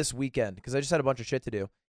right around this weekend because I just had a bunch of shit to do.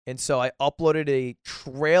 And so I uploaded a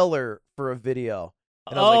trailer for a video.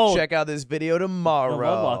 And I was like, check out this video tomorrow. The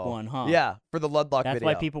Ludlock one, huh? Yeah, for the Ludlock That's video.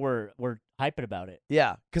 why people were hyping about it.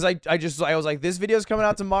 Yeah, because I was like, this video's coming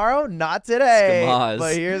out tomorrow, not today. Skamaz.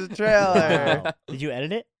 But here's a trailer. Wow. Did you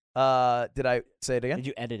edit it? Did I say it again? Did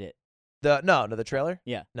you edit it? The trailer?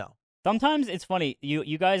 Yeah. No. Sometimes it's funny.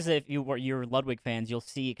 You guys, if you're Ludwig fans, you'll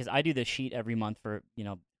see because I do the sheet every month for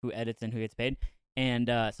who edits and who gets paid, and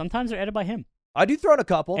sometimes they're edited by him, I do throw in a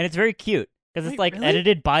couple. and it's very cute because it's Wait, like really?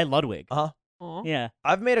 edited by Ludwig. Uh-huh. Aw. Yeah.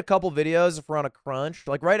 I've made a couple videos if we're on a crunch.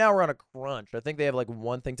 Like right now we're on a crunch. I think they have like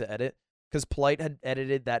one thing to edit because Polite had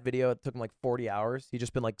edited that video. It took him like 40 hours. He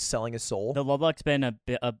just been like selling his soul. The Ludlock's been a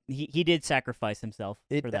bit. He did sacrifice himself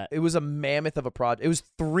for that. It was a mammoth of a project. It was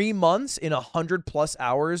 3 months in 100+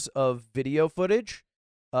 hours of video footage,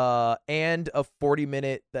 and a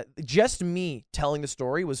 40-minute that just me telling the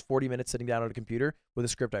story was 40 minutes sitting down on a computer with a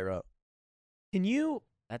script I wrote. Can you,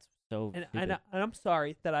 That's so. and stupid. I'm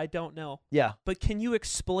sorry that I don't know, Yeah. but can you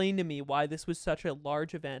explain to me why this was such a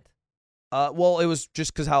large event? Well, it was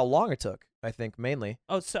just because how long it took. I think mainly.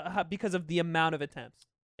 Oh, so because of the amount of attempts.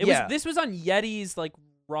 Yeah. This was on Yeti's like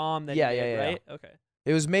ROM that he Yeah, did, yeah, yeah. right? Okay.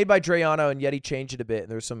 It was made by Dreyano, and Yeti changed it a bit. And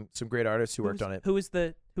there was some great artists who worked on it. Who was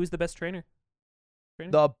the best trainer?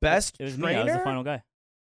 The best It was me. trainer. I was the final guy.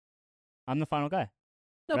 I'm the final guy.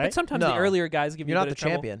 No, right? but sometimes the No. earlier guys give You're you a not bit the of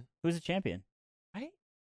trouble. champion. Who's the champion? Right?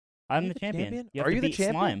 I'm you the the champion. champion? You have Are to you the beat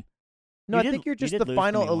champion? Slime. No, You I did- think you're you just did the lose to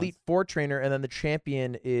final me Elite once. Four trainer, and then the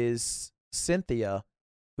champion is Cynthia,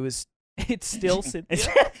 who is. It's still Cynthia.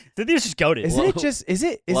 Cynthia's just goaded. Isn't it just? Is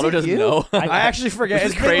it? Is Lotto it doesn't you? know. I actually forget.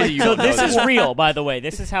 This It's is been crazy. like- You So don't know this is that. real, by the way.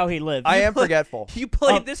 This is how he lives. I am forgetful. You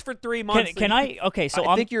played Um, this for 3 months. Can I? Okay, so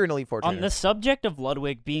I think you're an Elite Four trainer. on the subject of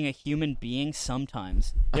Ludwig being a human being,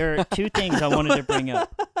 sometimes there are two things I wanted to bring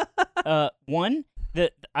up. One,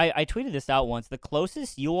 I tweeted this out once. The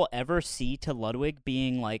closest you will ever see to Ludwig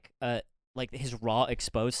being like his raw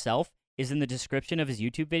exposed self is in the description of his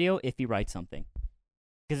YouTube video if he writes something,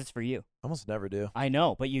 because it's for you. I almost never do. I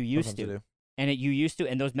know, but you used Sometimes I to, do. and you used to,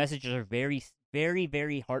 and those messages are very, very,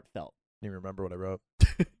 very heartfelt. I don't even remember what I wrote.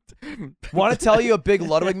 Want to tell you a big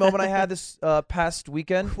Ludwig moment I had this past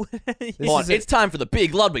weekend? This Hold on, is it's time for the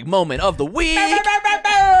big Ludwig moment of the week.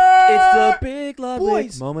 It's the big Ludwig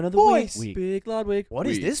Boys, moment of the boys. week. Big Ludwig. What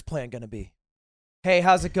is week. this plan gonna be? Hey,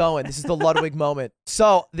 how's it going? This is the Ludwig moment.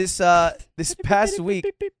 So this past week,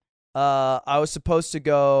 I was supposed to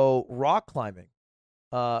go rock climbing,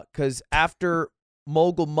 because after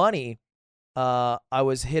Mogul Money, I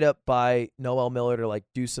was hit up by Noel Miller to like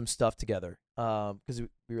do some stuff together, because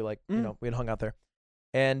we were like, we had hung out there,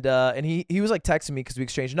 and he was like texting me because we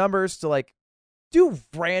exchanged numbers to like do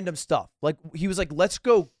random stuff. Like he was like, let's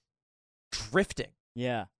go drifting.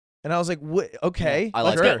 Yeah. And I was like, okay. I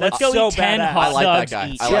like sure. that. Let's go So eat 10 badass. hot I like that dogs guy.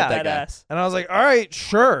 each. I Yeah. like that guy. Badass. And I was like, all right,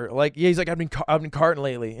 sure. Like, yeah, he's like, I've been carting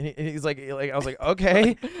lately. And he's like, I was like,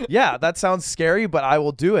 okay, yeah, that sounds scary, but I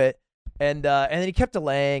will do it. And then he kept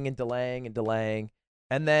delaying.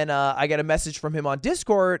 And then I get a message from him on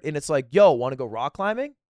Discord, and it's like, yo, want to go rock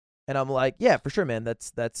climbing? And I'm like, yeah, for sure, man.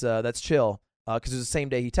 That's chill. Because it was the same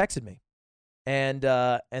day he texted me. And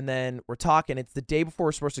then we're talking. It's the day before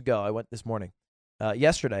we're supposed to go. I went this morning,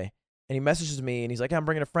 yesterday. And he messages me, and he's like, I'm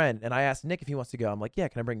bringing a friend. And I asked Nick if he wants to go. I'm like, yeah,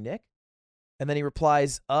 can I bring Nick? And then he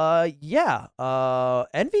replies, yeah.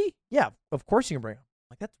 Envy? Yeah, of course you can bring him.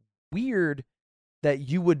 Like, that's weird that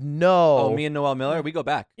you would know Oh, me and Noel Miller, we go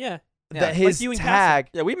back. Yeah. that his you and tag.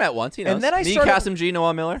 Yeah, we met once. He knows. And then I me, started- Cassim G,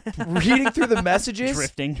 Noel Miller. Reading through the messages,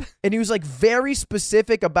 Drifting. and he was like very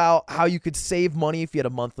specific about how you could save money if you had a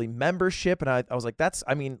monthly membership. And I was like, that's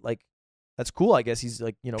cool. I guess he's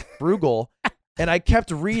like, frugal. And I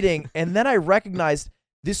kept reading, and then I recognized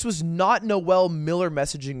this was not Noel Miller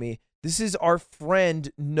messaging me. This is our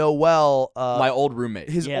friend Noel, My old roommate.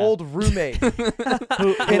 his Yeah. old roommate.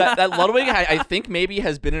 that Ludwig, I think maybe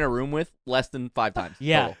has been in a room with less than 5 times.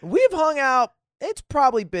 Yeah. total. We've hung out. It's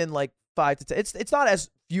probably been like 5 to 10. It's not as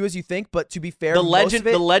few as you think, but to be fair, The most of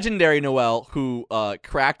it, the legendary Noel who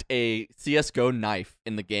cracked a CS:GO knife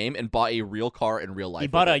in the game and bought a real car in real life. He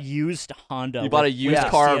bought with a it. used Honda. You bought a with used Yeah.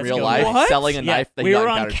 car in real CS:GO. life, What? selling a Yeah, knife that we he got were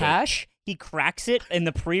in on Counter-Strike. cash. He cracks it in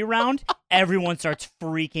the pre-round. Everyone starts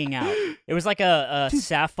freaking out. It was like a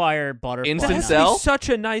sapphire butterfly. Instant knife. sell? Such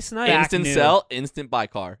a nice night. Back Instant new. sell, instant buy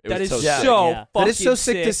car. It That was is so sick. so Yeah. that is so fucking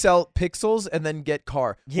sick to sell pixels and then get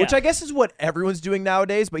car, which Yeah. I guess is what everyone's doing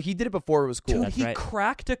nowadays. But he did it before it was cool. Dude, That's he right.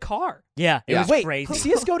 cracked a car. Yeah, it Yeah. was Wait, crazy.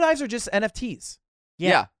 CS:GO knives are just NFTs.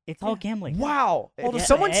 Yeah. It's all gambling. Wow. Hold If on.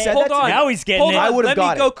 someone Hey, said hold that to on. me, Now he's getting Hold it. on, I would've let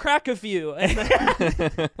got me go it. crack a few. And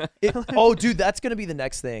then- oh, dude, that's gonna be the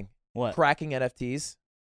next thing. What? Cracking NFTs.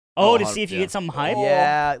 Oh, Oh, to see if you yeah. get something hype? Oh.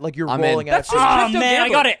 Yeah, like you're I'm in. rolling That's NFTs. just Oh crypto man, I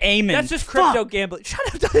gambling. got it aiming. That's just Fuck. crypto gambling.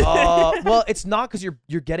 Shut up. Well, it's not because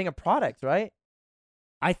you're getting a product, right?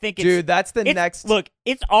 I think it's Dude, that's the it's- next. Look,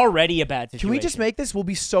 it's already a bad situation. Can we just make this? We'll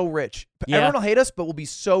be so rich. Yeah. Everyone will hate us, but we'll be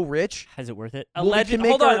so rich. Is it worth it? Well, we Alleged. can make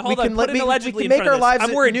Hold our- on, we hold on. can Put let- an we allegedly can in make front our of this. lives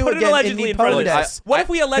I'm worried. new Put an again in allegedly the in front of Podes. this. What if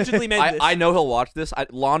we allegedly made this? I know he'll watch this.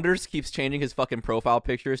 Launders keeps changing his fucking profile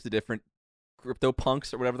pictures to different crypto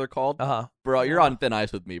punks or whatever they're called. Bro, you're on thin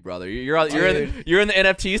ice with me, brother. You're in the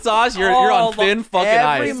NFT sauce. You're on thin fucking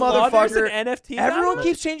every ice. motherfucker- An NFT. Everyone now?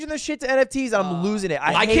 keeps changing their shit to NFTs, and I'm losing it.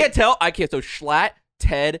 I hate can't tell. I can't. So Schlatt,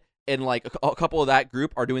 Ted, and like a couple of that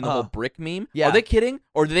group are doing the whole brick meme. Yeah. Are they kidding,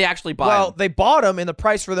 or did they actually buy Well, them? they bought them, and the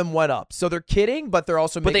price for them went up. So they're kidding, but they're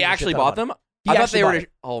also. But they making a shit actually ton of bought money. them. He I thought actually they bought were.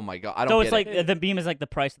 it. Oh my god, I don't So get it's like it. the beam is like the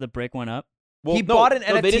price of the brick went up. Well, He no, bought an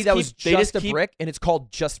no, they NFT just that keep- was they just a keep- brick, and it's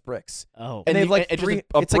called Just Bricks. Oh. And they have like it's three. just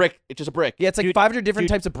a it's like- brick. It's just a brick. Yeah, it's like Dude, 500 different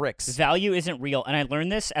dude, types of bricks. Value isn't real, and I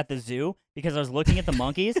learned this at the zoo because I was looking at the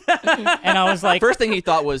monkeys, and I was like, First thing he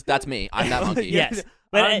thought was, "That's me. I'm that monkey." yes,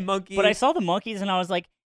 but I'm monkey. But I saw the monkeys, and I was like,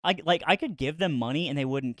 I could give them money, and they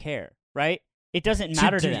wouldn't care, right? It doesn't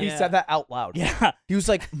matter to Dude, them. he said that out loud. Yeah, He was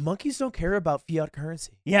like, monkeys don't care about fiat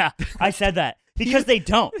currency. yeah, I said that because they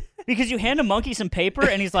don't. Because you hand a monkey some paper,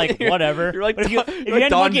 and he's like, whatever. You're like, But if you you're like hand a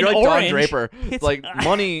Don, monkey you're an like Don orange, Draper. It's like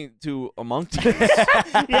money to a monkey,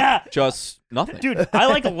 yeah, just nothing. dude, I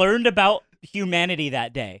like learned about humanity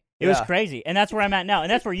that day. It was Yeah. crazy, and that's where I'm at now,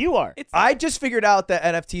 and that's where you are. I just figured out that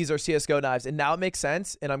NFTs are CS:GO knives, and now it makes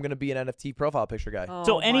sense. And I'm gonna be an NFT profile picture guy. Oh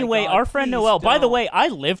So my anyway, God, our friend please Noel. By the don't. way, I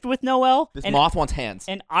lived with Noel, This and, moth wants hands.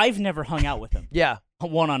 and I've never hung out with him Yeah.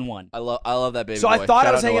 one-on-one. I love that baby. So boy. I thought I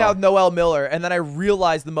Shout was hanging Noel. out with Noel Miller, and then I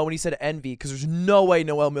realized the moment he said envy, because there's no way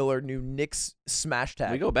Noel Miller knew Nick's smash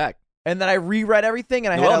tag. We go back. And then I reread everything,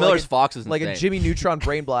 and I Noel had Miller's like, Fox is like a insane. Jimmy Neutron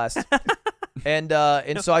brain blast. and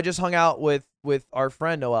so I just hung out with our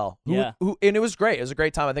friend Noel. Yeah. And it was great. It was a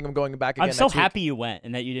great time. I think I'm going back again. I'm so next week. happy you went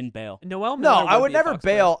and that you didn't bail. Noel No, Miller I would be a never Fox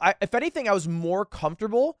player. bail. If anything, I was more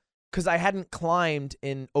comfortable because I hadn't climbed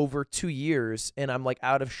in over 2 years, and I'm like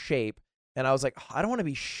out of shape. And I was like, I don't want to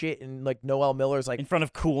be shit. And like Noel Miller's like In front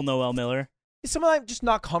of cool Noel Miller. someone I'm just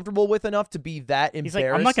not comfortable with enough to be that He's embarrassed.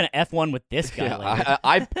 like, I'm not going to F1 with this guy. Yeah, later.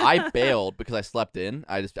 I bailed because I slept in.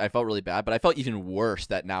 I felt really bad, but I felt even worse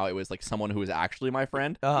that now it was like someone who was actually my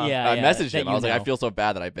friend. Yeah, I messaged that him. I you was like, I know. feel so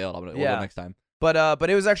bad that I bailed. I'm gonna we'll Yeah. go next time. But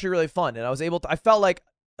it was actually really fun, and I was able to. I felt like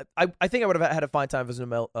I think I would have had a fine time with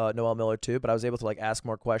Noel Miller too, but I was able to like ask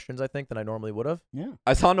more questions I think than I normally would have. Yeah.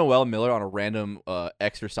 I saw Noel Miller on a random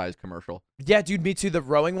exercise commercial. Yeah, dude, me too. The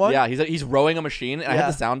rowing one. Yeah, he's rowing a machine, and I Yeah.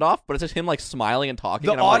 had the sound off, but it's just him like smiling and talking.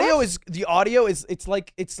 The and I'm like, audio is it's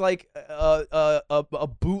like a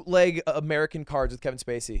bootleg American Cards with Kevin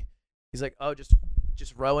Spacey. He's like, oh, just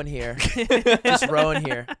rowing here, just rowing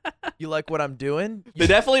here. You like what I'm doing? They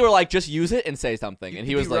definitely were like, just use it and say something, You and could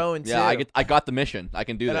he was be like, rowing, yeah, too. I got the mission. I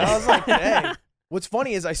can do And this. I was like, dang. What's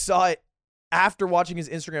funny is I saw it after watching his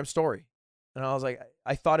Instagram story, and I was like,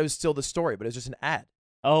 I thought it was still the story, but it was just an ad.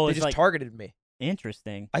 Oh, They it's just like targeted me.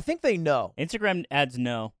 interesting. I think they know. Instagram ads,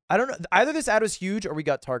 no. I don't know. Either this ad was huge or we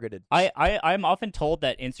got targeted. I'm often told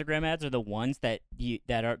that Instagram ads are the ones that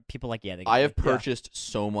are people like, yeah. I have purchased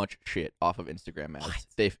so much shit off of Instagram ads.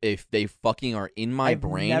 They fucking are in my I've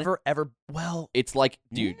brain. never ever. Well, It's like,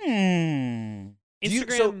 dude, Mm. do you,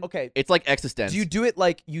 Instagram. so okay. it's like existence. Do you do it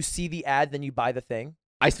like you see the ad then you buy the thing?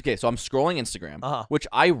 Okay, so I'm scrolling Instagram, which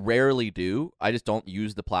I rarely do. I just don't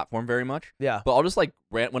use the platform very much. Yeah. But I'll just like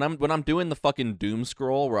when I'm doing the fucking doom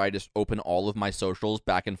scroll where I just open all of my socials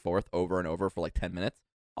back and forth over and over for like 10 minutes.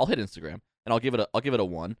 I'll hit Instagram and I'll give it a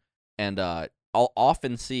 1, and I'll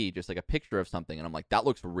often see just like a picture of something, and I'm like, that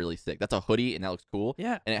looks really sick. That's a hoodie, and that looks cool.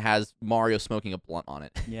 Yeah. And it has Mario smoking a blunt on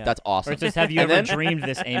it. Yeah. That's awesome. Or it's just, have you ever dreamed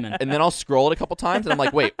this, Amen? And then I'll scroll it a couple times, and I'm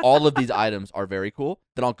like, wait, all of these items are very cool.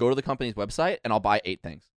 Then I'll go to the company's website, and I'll buy 8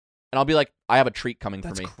 things. And I'll be like, I have a treat coming for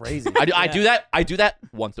me. That's crazy. I do that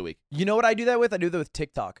once a week. You know what I do that with? I do that with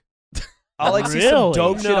TikTok. I'll like see Really? some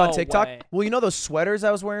dope shit on No TikTok. way. Well, you know those sweaters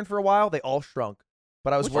I was wearing for a while? They all shrunk.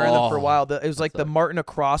 But I was wearing them for a while. It was like the Martin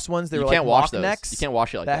Across ones. They You were can't like wash mock those. necks You can't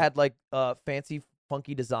wash it like that. that had like fancy,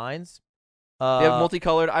 funky designs. They have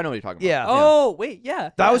multicolored. I know what you're talking about. Yeah. Oh, wait, yeah.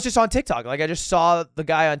 That was just on TikTok. Like I just saw the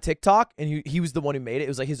guy on TikTok, and he was the one who made it. It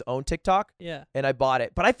was like his own TikTok, Yeah. and I bought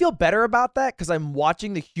it. But I feel better about that because I'm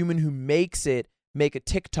watching the human who makes it make a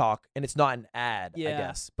TikTok, and it's not an ad, I Yeah.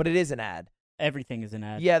 guess. But it is an ad. Everything is an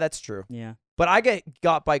ad. Yeah, that's true. Yeah. But I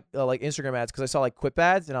got by like Instagram ads because I saw like Quip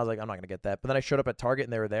ads, and I was like, I'm not gonna get that. But then I showed up at Target,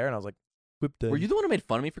 and they were there, and I was like, Quip. Were you the one who made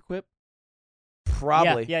fun of me for Quip?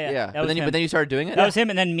 Probably. Yeah. That But was then him. you started doing it. That was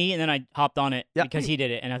him, and then me, and then I hopped on it Yeah. because he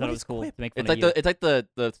did it, and I thought What it is was cool Quip? to make fun It's of you. like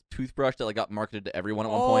the toothbrush that like got marketed to everyone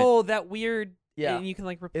at one point. Oh, that weird. Yeah. And you can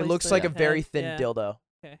like replace It looks the like a very head. thin Yeah. dildo.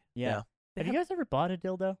 Okay. Yeah. They Have you guys ever bought a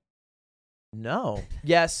dildo? No.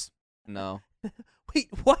 Yes. No. Wait,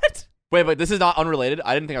 what? Wait, but this is not unrelated.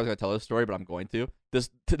 I didn't think I was going to tell this story, but I'm going to.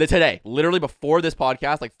 Today, literally before this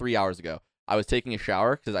podcast, like 3 hours ago, I was taking a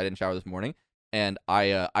shower because I didn't shower this morning, and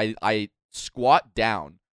I squat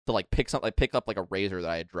down to like pick up like a razor that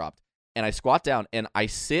I had dropped, and I squat down and I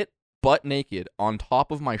sit butt naked on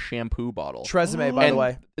top of my shampoo bottle. Tresemme, by the And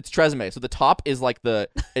way. It's Tresemme. So the top is like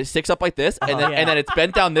it sticks up like this, and then Yeah. and then it's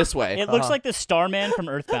bent down this way. It looks like the Starman from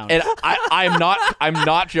Earthbound. And I'm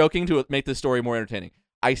not joking to make this story more entertaining.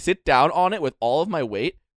 I sit down on it with all of my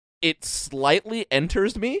weight. It slightly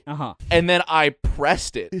enters me, and then I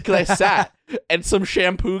pressed it because I sat, and some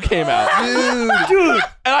shampoo came out. Dude,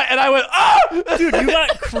 And I went, ah! dude, you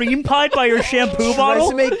got cream pied by your shampoo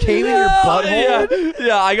bottle? Tresemme came in your butthole.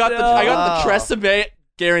 Yeah, I got the Tresemme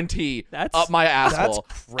guarantee up my asshole.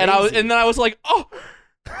 That's crazy. And then I was like, oh.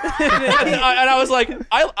 and I was like,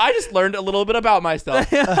 I just learned a little bit about myself.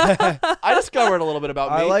 I discovered a little bit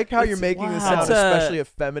about me. I like how you're making this sound That's especially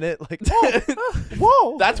effeminate. Like,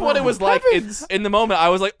 whoa. That's what it was like. It's in the moment. I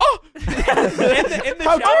was like, oh. in the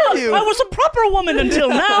How shower. dare you? I was a proper woman until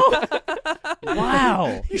now.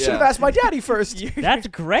 Wow. You should have asked my daddy first. That's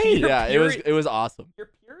great. Yeah, it was awesome. Your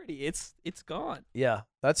purity, it's gone. Yeah,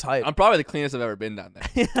 that's hype. I'm probably the cleanest I've ever been down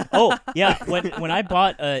there. Oh, yeah. When I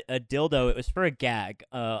bought a dildo, it was for a gag.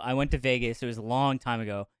 I went to Vegas. It was a long time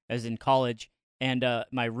ago. I was in college, and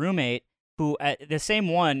my roommate, the same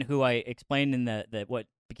one who I explained in the what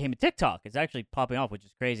became a TikTok, is actually popping off, which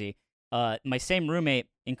is crazy. My same roommate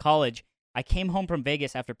in college, I came home from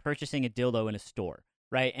Vegas after purchasing a dildo in a store,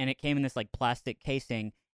 right? And it came in this like plastic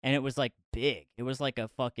casing, and it was like big. It was like a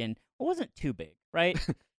fucking. It wasn't too big, right?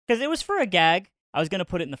 Because it was for a gag. I was gonna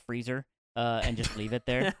put it in the freezer and just leave it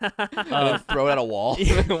there. And then throw it at a wall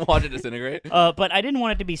and watch it disintegrate. But I didn't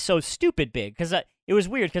want it to be so stupid big because it was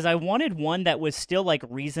weird because I wanted one that was still like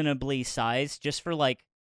reasonably sized just for like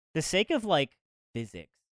the sake of like physics.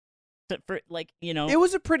 So for like, you know, It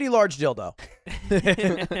was a pretty large dildo.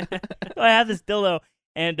 so I have this dildo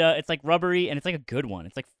and it's like rubbery and it's like a good one.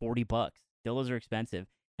 It's like $40. Dildos are expensive.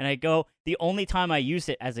 And I go, the only time I use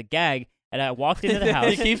it as a gag, and I walked into the house.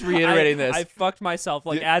 He keeps reiterating this. I fucked myself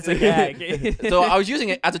like as a gag. So I was using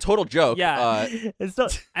it as a total joke. Yeah. And so,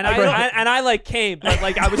 And I like came, but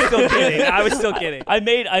like I was still kidding. I was still kidding. I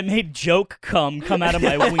made joke come out of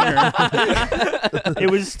my wiener. It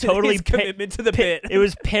was totally His commitment to the bit. It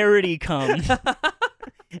was parody cum.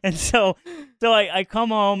 And so I come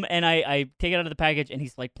home and I take it out of the package and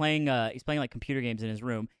he's playing like computer games in his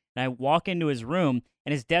room. And I walk into his room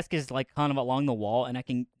and his desk is like kind of along the wall and I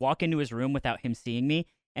can walk into his room without him seeing me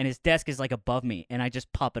and his desk is like above me and I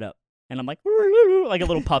just pop it up and I'm like a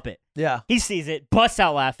little puppet. Yeah. He sees it, busts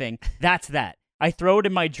out laughing. That's that. I throw it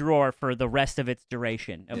in my drawer for the rest of its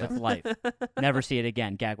duration of its life. Never see it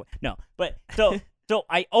again. Gag. No, but so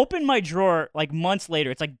I open my drawer like months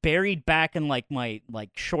later. It's like buried back in like my like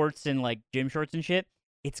shorts and like gym shorts and shit.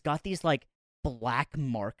 It's got these like black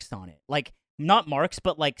marks on it, like not marks,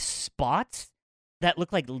 but like spots that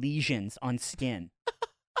look like lesions on skin,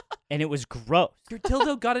 and it was gross. Your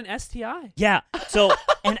dildo got an STI. Yeah. So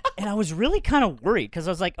and I was really kind of worried because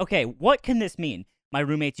I was like, okay, what can this mean? My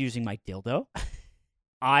roommate's using my dildo.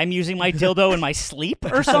 I'm using my dildo in my sleep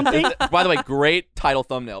or something. By the way, great title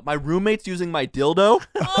thumbnail. My roommate's using my dildo.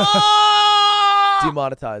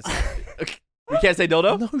 Demonetized. We can't say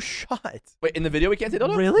dildo? No shot. Wait, in the video we can't say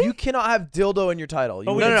dildo? Really? You cannot have dildo in your title.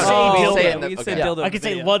 But You we No, can no, say no. dildo. Say it in We the- can say okay. dildo. I in could the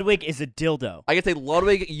say video. Ludwig is a dildo. I can say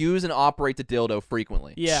Ludwig use and operates a dildo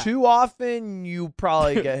frequently. Yeah. Too often, you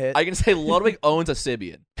probably get hit. I can say Ludwig owns a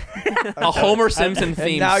Sibian. A Homer Simpson and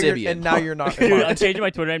themed now Sibian. you're and now you're not. Dude, I'm changing my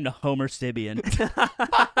Twitter name to Homer Sibian.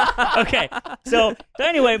 Okay, so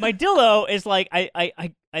anyway, my dildo is like I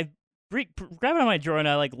grab it out of my drawer and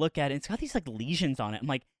I like look at it. It's got these like lesions on it. I'm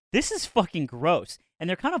like, this is fucking gross, and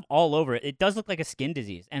they're kind of all over it. It does look like a skin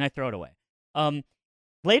disease, and I throw it away.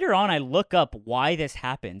 Later on, I look up why this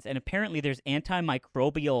happens, and apparently there's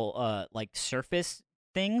antimicrobial like surface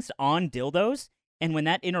things on dildos, and when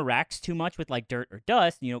that interacts too much with like dirt or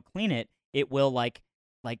dust, and you don't clean it, it will like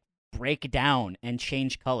break down and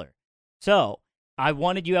change color. So I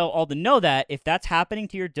wanted you all to know that if that's happening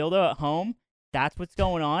to your dildo at home, that's what's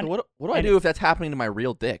going on. So what do I And do if that's happening to my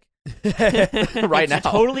real dick? right It's now.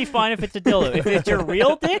 totally fine if it's a dildo. If it's your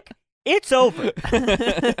real dick, it's over.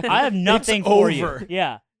 I have nothing for over. you.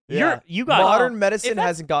 Yeah. Yeah. You got Modern medicine that-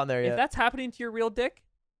 hasn't gotten there If yet. that's happening to your real dick,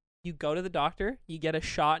 you go to the doctor, you get a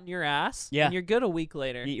shot in your ass, Yeah. and you're good a week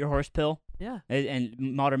later. eat your horse pill, Yeah. and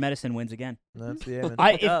modern medicine wins again. That's the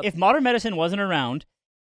aim. If modern medicine wasn't around,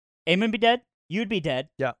 Eamon would be dead. You'd be dead.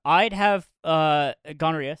 Yeah. I'd have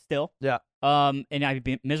gonorrhea still. Yeah. And I'd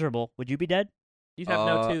be miserable. Would you be dead? You'd have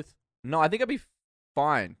no tooth. No, I think I'd be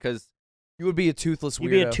fine because You would be a toothless weirdo. You'd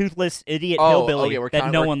be a toothless idiot okay, hillbilly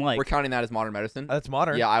that no one likes. We're counting that as modern medicine. That's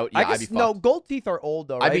modern. Yeah, I I'd guess be fucked. no. Gold teeth are old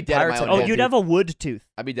though. I'd Right? be dead at my Pirates own have Oh, hand. gold you'd teeth. have a wood tooth.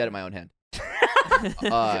 I'd be dead at my own hand.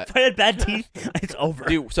 If I had bad teeth, it's over.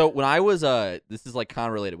 Dude, so when I was this is like kind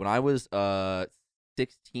of related. When I was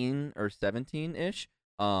 16 or 17 ish,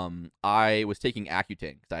 I was taking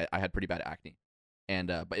Accutane because I had pretty bad acne, and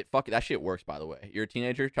but that shit works. By the way, you're a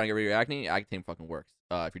teenager trying to get rid of your acne. Accutane fucking works.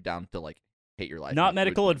 If you're down to like hate your life. Not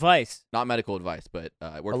medical advice Not medical advice, but it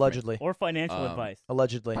works. for me. Allegedly. or financial Um, advice.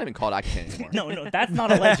 Allegedly. It's not even called Accutane anymore. No, that's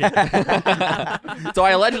not alleged. So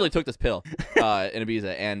I allegedly took this pill in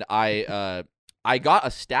Ibiza, and I got a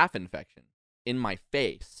staph infection in my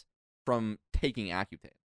face from taking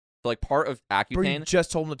Accutane. So like part of Bro, you Accutane,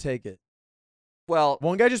 just told him to take it. well,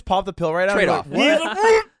 One guy just popped the pill right out. Trade you're off. Like,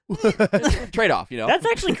 what? trade off, you know. That's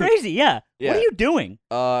actually crazy. Yeah. Yeah. What are you doing?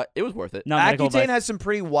 It was worth it. Not medical Accutane advice. has some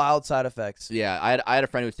pretty wild side effects. Yeah, I had a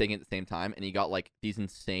friend who was taking it at the same time, and he got like these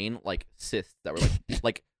insane like cysts that were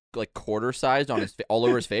like quarter sized on his all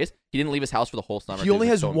over his face. He didn't leave his house for the whole summer. He only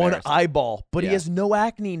was has so one embarrassed. eyeball, but he Yeah. has no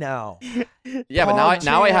acne now. Yeah, but Calm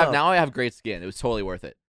down. now I have great skin. It was totally worth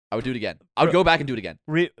it. I would do it again. I would go back and do it again.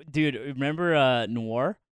 Dude, remember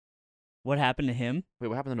Noir? What happened to him? Wait,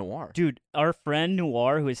 what happened to Noir? Dude, our friend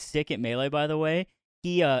Noir, who is sick at Melee, by the way,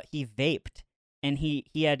 he vaped, and he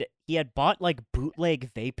had bought like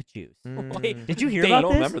bootleg vape juice. Mm. Did you hear I about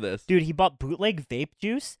don't this? remember this. Dude, he bought bootleg vape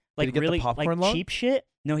juice, Did he like get the really popcorn like lung? cheap shit.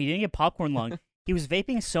 No, he didn't get popcorn lung. He was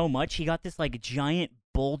vaping so much he got this like giant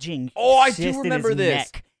bulging. Oh, I do cyst in remember his this.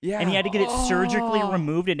 neck, Yeah. and he had to get it surgically Oh.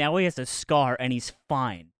 removed, and now he has a scar, and he's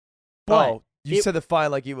fine. But Oh, you it- said the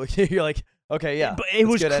fine like you're like, okay, yeah. but it it's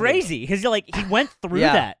was good ending. crazy because he went through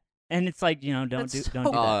Yeah. that, and it's like don't That's do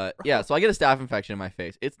so- that. Yeah, so I get a staph infection in my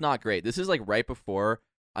face. It's not great. This is like right before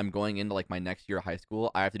I'm going into like my next year of high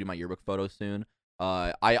school. I have to do my yearbook photo soon.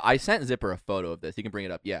 I sent Zipper a photo of this. He can bring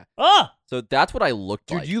it up. Yeah. Ah, So that's what I looked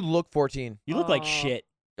Dude, like. you look 14. you look like Oh. shit.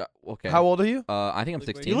 Okay. How old are you? I think I'm Look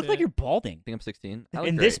like 16. You Yeah. look like you're balding I think I'm 16. I look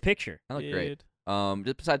in great. this picture. I look great. Dude.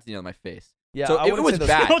 Just besides my face. Yeah, So I it wouldn't was say those-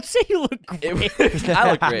 bad. Don't say you look It great. was-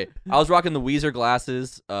 I look great. I was rocking the Weezer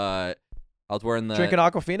glasses. I was wearing the. Drinking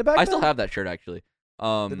Aquafina back I then? still have that shirt actually.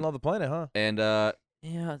 Didn't love the planet, huh? And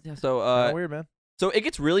yeah. So Kinda weird, man. so it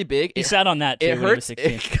gets really big. He It, sat on that too it when he was hurts.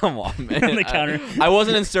 16. Come on, man. On the counter. I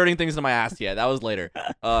wasn't inserting things into my ass yet. That was later.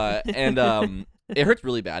 And it hurts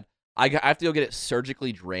really bad. I have to go get it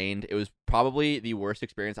surgically drained. It was probably the worst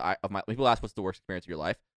experience of my. People ask what's the worst experience of your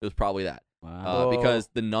life. It was probably that Wow. because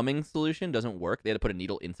the numbing solution doesn't work. They had to put a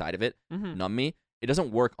needle inside of it, Mhm. numb me. It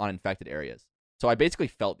doesn't work on infected areas. So I basically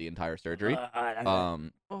felt the entire surgery.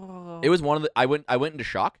 Oh. It was one of the. I went into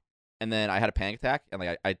shock, and then I had a panic attack, and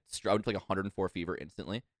like I went to like 104 fever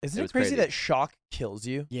instantly. Isn't It it was crazy crazy. that shock kills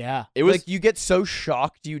you? yeah. It was like you get so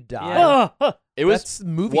shocked you die. Yeah. it was That's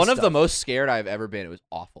movie one of the stuff. most scared I've ever been. It was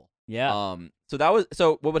awful. Yeah. So that was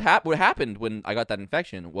what happened when I got that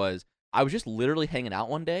infection was I was just literally hanging out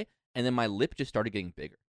one day, and then my lip just started getting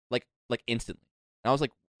bigger, like instantly. And I was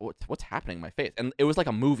like, what's happening in my face? And it was like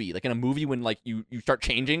a movie, like in a movie when like you start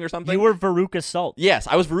changing or something. You were Veruca Salt. Yes,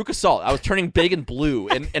 I was Veruca Salt. I was turning big and blue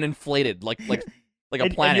and inflated like a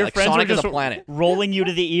And planet. your Like friends Sonic were is just a planet. rolling you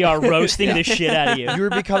to the ER, roasting the shit out of you. You were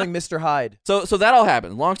becoming Mr. Hyde. So that all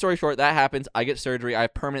happens. Long story short, that happens. I get surgery. I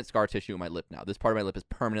have permanent scar tissue in my lip now. This part of my lip is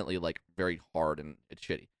permanently like very hard and it's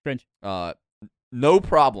shitty. Cringe. No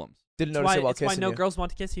problems. Didn't notice it while It's why kissing no you. girls want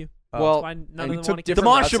to kiss you. Well, That's why none and of you them took want to kiss different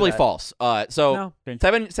you. routes to Demonstrably that. false. So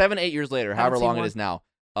No. 7, 8 years later, Haven't however seen long it one. is now,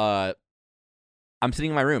 I'm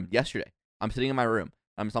sitting in my room yesterday. I'm sitting in my room.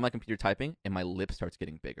 I'm just on my computer typing, and my lip starts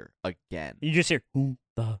getting bigger again. You just hear, who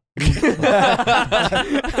the?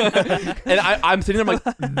 And I'm sitting there, I'm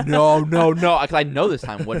like, no, because I know this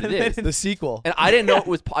time what it is. The sequel. And I didn't know it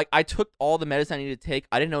was. I took all the medicine I needed to take.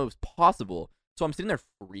 I didn't know it was possible. So I'm sitting there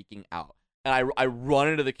freaking out, and I run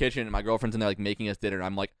into the kitchen, and my girlfriend's in there like making us dinner. And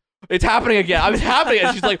I'm like, it's happening again. It's happening.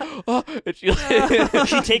 And she's like, oh. And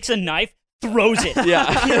She takes a knife, throws it, Yeah.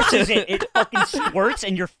 pierces it, it fucking squirts,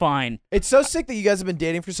 and you're fine. It's so sick that you guys have been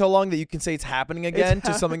dating for so long that you can say it's happening again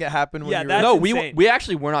to something that happened when Yeah, you were... that's no, insane. we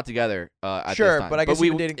actually were not together at Sure, this time. but I guess we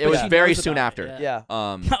you've been dating- it was but she very knows soon about after. it, Yeah.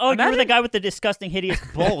 Oh, you were the Imagine- guy with the disgusting, hideous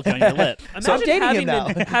bulge on your lip. So I'm Imagine dating having him now.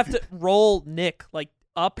 to have to roll Nick like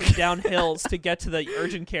up and down hills to get to the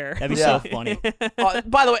urgent care. That'd be Yeah. so funny.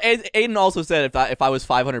 By the way, Aiden also said if I was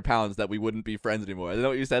 500 pounds that we wouldn't be friends anymore. Is that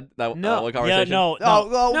what you said? That No. what Yeah, conversation? no. Oh,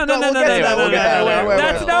 well, No, we'll get to that. We'll get to that. Wait.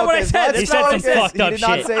 That's not what I said. Let's He That's said not some what I said. fucked up He did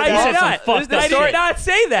not shit. say I that. did not. fucked up I shit. did not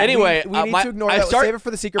say that. Anyway, We need to ignore that. Save it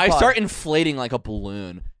for the secret I pod. start inflating like a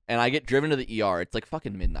balloon, and I get driven to the ER. It's like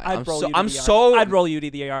fucking midnight. I'd roll you to I'm the ER. so. I'd roll you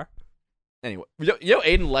to the ER. Anyway,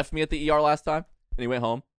 Aiden left me at the ER last time, and he went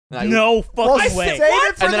home. And I- No fucking Well, way. save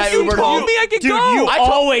it for And then the I secret Ubered pod. home. me I could Dude, go. you I told-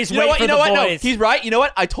 always you know wait what? for You know the what? No, boys. he's right. You know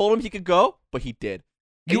what? I told him he could go, but he did.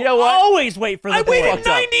 And You you know what? always wait for the I boys. waited Fucked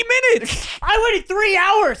up. 90 minutes. I waited 3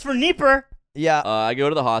 hours for Nieper. Yeah. I go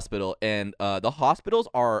to the hospital, and the hospitals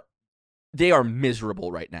are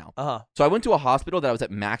miserable right now. Uh-huh. So I went to a hospital that was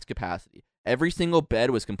at max capacity. Every single bed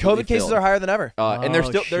was completely COVID cases filled. are higher than ever. And they're Oh,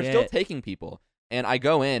 still shit. taking people. And I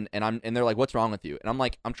go in and they're like, "What's wrong with you?" And I'm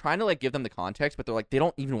like, I'm trying to like give them the context, but they're like, they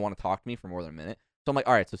don't even want to talk to me for more than a minute. So I'm like,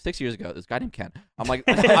 all right, so 6 years ago, this guy named Ken. I'm like,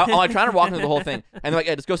 I'm like trying to walk into the whole thing, and they're like,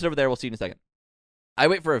 "Yeah, just go sit over there. We'll see you in a second." I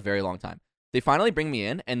wait for a very long time. They finally bring me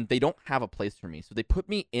in, and they don't have a place for me, so they put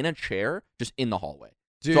me in a chair just in the hallway.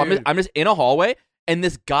 Dude. So I'm just in a hallway, and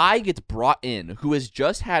this guy gets brought in who has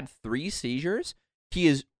just had 3 seizures. He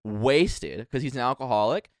is wasted because he's an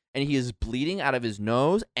alcoholic, and he is bleeding out of his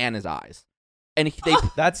nose and his eyes. And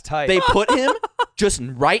That's tight. they put him just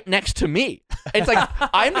right next to me. It's like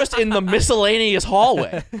I'm just in the miscellaneous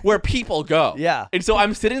hallway where people go. Yeah. And so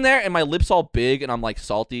I'm sitting there, and my lips all big, and I'm like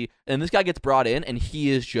salty. And this guy gets brought in, and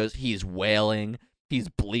he's wailing, he's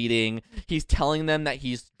bleeding, he's telling them that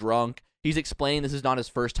he's drunk. He's explaining this is not his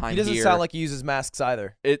first time He doesn't here. sound like he uses masks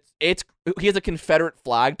either. It's he has a Confederate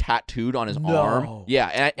flag tattooed on his No. arm.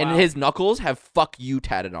 Yeah, and Wow. his knuckles have "fuck you"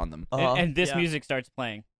 tatted on them. Uh-huh. And this Yeah. music starts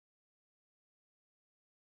playing.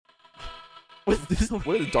 What is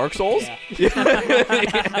it, Dark Souls?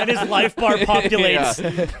 And his life bar populates.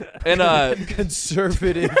 Yeah. And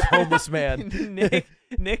Conservative homeless man.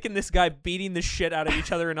 Nick and this guy beating the shit out of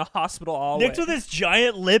each other in a hospital hallway. Nick's with his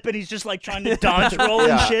giant lip, and he's just like trying to dodge roll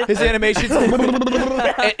Yeah. and shit. His animations.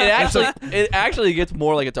 it actually gets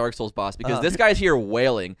more like a Dark Souls boss because Uh-huh. this guy's here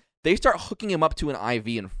wailing. They start hooking him up to an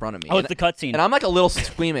IV in front of me. Oh, and, it's the cutscene. and I'm like a little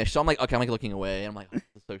squeamish, so I'm like, okay, I'm like looking away. And I'm like, oh, this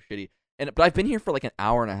is so shitty. But I've been here for like an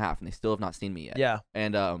hour and a half, and they still have not seen me yet. Yeah.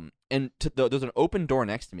 And there's an open door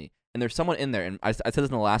next to me, and there's someone in there. And I said this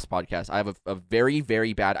in the last podcast. I have a very,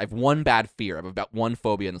 very bad. I have one bad fear. I have about one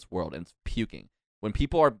phobia in this world, and it's puking. When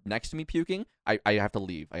people are next to me puking, I have to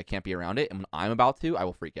leave. I can't be around it. And when I'm about to, I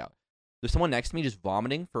will freak out. There's someone next to me just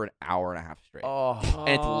vomiting for an hour and a half straight. Oh. And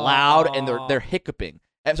it's loud, and they're hiccuping.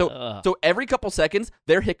 And so every couple seconds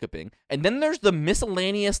they're hiccuping, and then there's the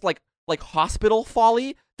miscellaneous like hospital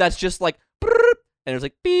folly that's just like, brrr, and there's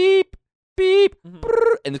like beep beep,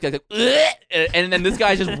 brrr, and this guy's like, "Ugh," and then this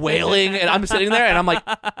guy's just wailing, and I'm sitting there, and I'm like,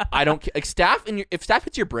 I don't like staph. If staph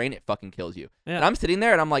hits your brain, it fucking kills you. Yeah. And I'm sitting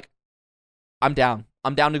there, and I'm like, I'm down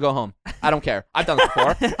to go home. I don't care. I've done this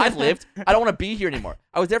before. I've lived. I don't want to be here anymore.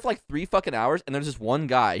 I was there for like 3 fucking hours, and there's this one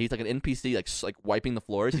guy. He's like an NPC, like wiping the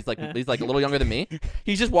floors. He's like a little younger than me.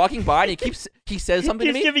 He's just walking by, and he says something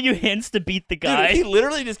He's to me. giving you hints to beat the Dude, guy. he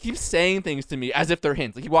literally just keeps saying things to me as if they're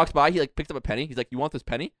hints. Like he walks by, he like picks up a penny. He's like, "You want this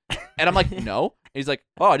penny?" And I'm like, "No." And he's like,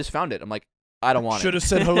 "Oh, I just found it." I'm like, "I don't want Should it." have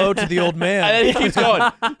said hello to the old man. And then he keeps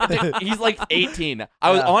going. Dude, he's like 18.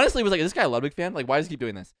 I was Yeah. honestly was like, "Is this guy a Ludwig fan? Like, why does he keep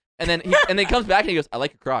doing this?" And then he comes back and he goes, "I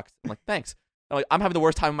like your Crocs." I'm like, "Thanks." I'm like, I'm having the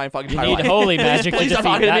worst time of my fucking You entire need life. holy magic to Please stop defeat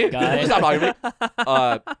talking to that me. guy. Please stop talking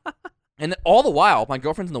to me. And then all the while, my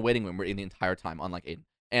girlfriend's in the waiting room. We're in the entire time, unlike Aiden.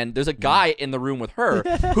 And there's a guy in the room with her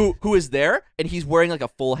who is there, and he's wearing like a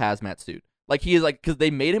full hazmat suit. Like he is like, because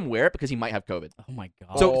they made him wear it because he might have COVID. Oh my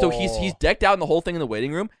god. So he's decked out in the whole thing in the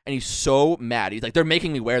waiting room, and he's so mad. He's like, they're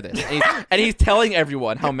making me wear this, and he's telling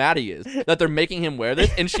everyone how mad he is that they're making him wear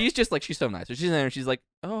this. And she's just like, she's so nice. So she's in there, and she's like,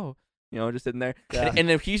 oh, just sitting there. Yeah. And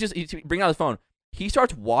then he's bringing out his phone. He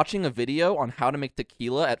starts watching a video on how to make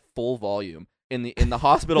tequila at full volume in the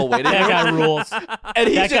hospital waiting room. That guy rules. And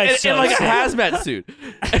he's That just, guy's in so like a sick. hazmat suit.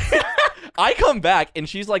 I come back and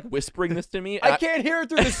she's like whispering this to me. And I can't hear it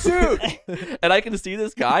through the suit. and I can see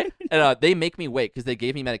this guy, and they make me wait because they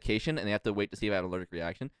gave me medication and they have to wait to see if I have an allergic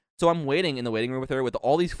reaction. So I'm waiting in the waiting room with her with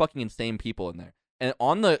all these fucking insane people in there. And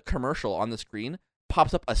on the commercial on the screen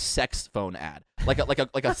pops up a sex phone ad, like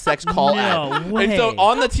a sex call ad. No way. And so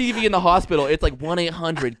on the TV in the hospital, it's like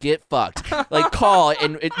 1-800-GET-FUCKED. Like call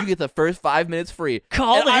and you get the first 5 minutes free.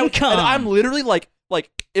 Call and come. And I'm literally like,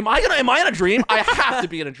 am I in a dream? I have to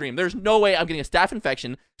be in a dream. There's no way I'm getting a staph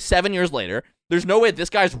infection 7 years later. There's no way this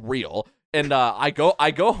guy's real. And I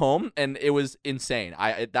go home and it was insane.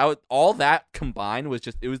 All that combined was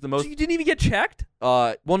just, it was the most. So you didn't even get checked?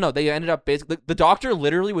 Well, no, they ended up basically. The doctor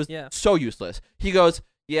literally was so useless. He goes,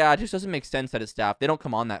 yeah, it just doesn't make sense that it's staph. They don't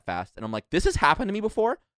come on that fast. And I'm like, this has happened to me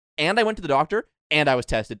before. And I went to the doctor and I was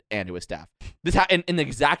tested and it was staph. This in the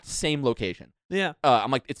exact same location. Yeah.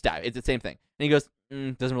 I'm like, it's staph. It's the same thing. And he goes,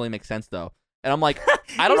 doesn't really make sense though. And I'm like,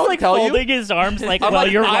 I don't know He's what like to tell you. folding his arms like, I'm well,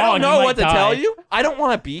 like, you're wrong. I don't know you what to might tell die. you. I don't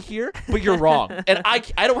want to be here, but you're wrong. And I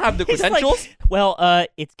don't have the He's like, credentials. well,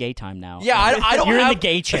 it's gay time now. Yeah, I don't You're have in the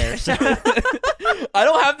gay chair. So. I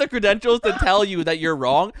don't have the credentials to tell you that you're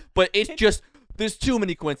wrong, but it's just there's too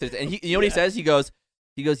many coincidences. And you know what he says? He goes,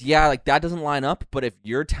 yeah, like that doesn't line up. But if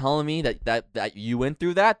you're telling me that you went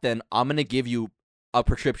through that, then I'm gonna give you a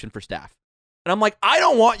prescription for staph. And I'm like, I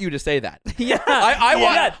don't want you to say that. Yeah. I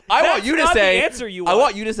want you to say. The answer you I want.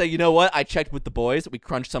 want you to say, you know what? I checked with the boys. We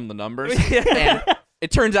crunched some of the numbers, and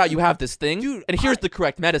it turns out you have this thing. Dude, and here's the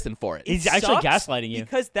correct medicine for it. He's actually sucks gaslighting you.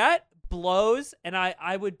 because that blows, and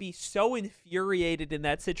I would be so infuriated in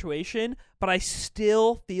that situation, but I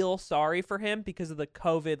still feel sorry for him because of the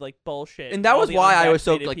COVID bullshit. And that all was the why I was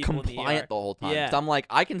so unvaccinated people in the compliant ER. the whole time. Yeah. 'Cause I'm like,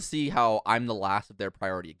 I can see how I'm the last of their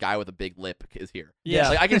priority. A guy with a big lip is here. Yeah.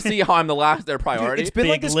 Like I can see how I'm the last of their Dude, priority. it's been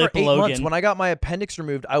like Big this for lip 8 months. Logan. When I got my appendix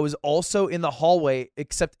removed, I was also in the hallway,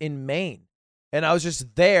 except in Maine, and I was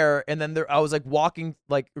just there. And then I was like walking,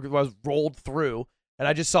 I was rolled through, and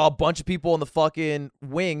I just saw a bunch of people in the fucking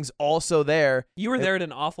wings also there. You were there at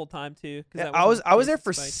an awful time too. 'Cause that I was when there cases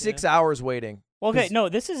for spiked, 6 yeah. hours waiting. Well, okay, 'Cause- no,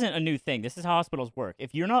 this isn't a new thing. This is how hospitals work.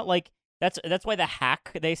 If you're not that's why the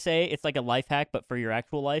hack they say it's like a life hack, but for your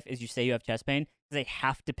actual life is you say you have chest pain because they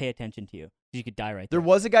have to pay attention to you because you could die right there. There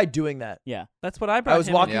was a guy doing that. Yeah. That's what I brought. I was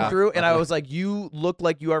him walking in. Yeah. through, and I Okay. was like, "You look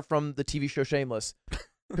like you are from the TV show Shameless,"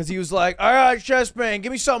 because he was like, "All right, chest pain,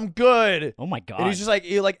 give me something good." Oh my god. And he's just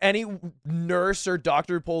like any nurse or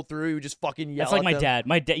doctor who pulled through, he would just fucking yell. That's like at my them. dad.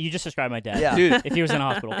 My dad. You just described my dad. Yeah. Dude, If he was in a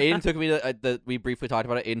hospital. Aiden took me to we briefly talked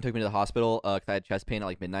about it. Aiden took me to the hospital because I had chest pain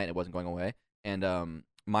at midnight and it wasn't going away. And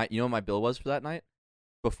you know what my bill was for that night?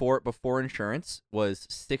 Before insurance was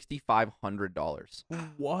 $6,500.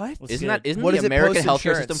 What? Let's Isn't get that isn't What the is it American healthcare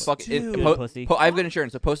post-insurance? system fucking? Dude. Good pussy. I have good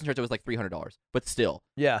insurance. So post insurance it was like $300, but still,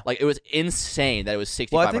 Yeah. like it was insane that it was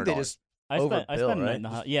 $6,500. Well, I think they just I spent a overbill, night right? in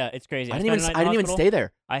the yeah, it's crazy. I didn't spent a night in even the I didn't even hospital. stay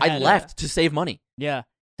there. I had, left to save money. Yeah.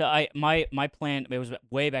 So my plan, it was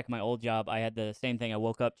way back in my old job. I had the same thing. I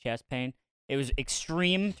woke up chest pain. It was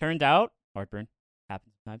extreme. Turned out heartburn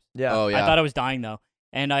happens sometimes. yeah. Oh yeah. I thought I was dying though,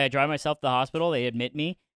 and I drive myself to the hospital. They admit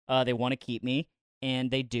me. They want to keep me, and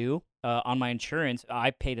they do. On my insurance,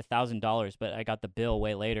 I paid $1,000, but I got the bill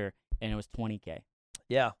way later, and it was $20K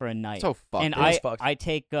Yeah. for a night. so fucked. And It is fucked. I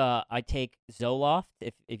take Zoloft.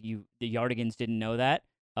 If you the Yardigans didn't know that,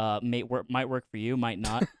 might work for you, might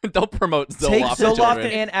not. Don't promote Take Zoloft. to Zoloft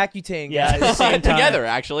children. and Accutane. Yeah, guys. at the same time. together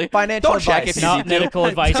actually. Financial Don't check advice. if you Not need to. medical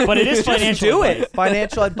advice, but it is Just financial do advice. it.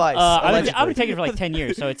 Financial advice. I've been allegedly. taking it for like 10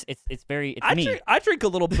 years, so it's me. I drink a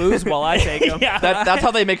little booze while I take them. Yeah. That's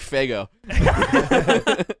how they make Fago.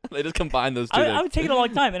 They just combine those two. I would take it a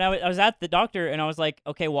long time, and I was at the doctor, and I was like,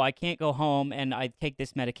 okay, well, I can't go home, and I take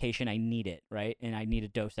this medication. I need it, right? And I need a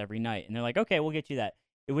dose every night. And they're like, okay, we'll get you that.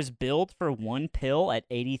 It was billed for one pill at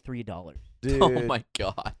 $83. Dude. Oh my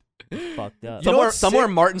god. Fucked up. You know what's Somewhere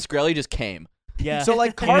sick? Martin Shkreli just came. Yeah. So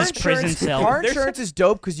like In car his prison insurance, cell. car There's insurance is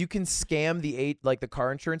dope because you can scam the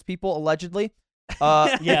car insurance people allegedly.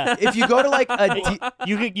 Yeah. If you go to like a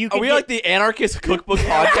You Are could we get, like the Anarchist Cookbook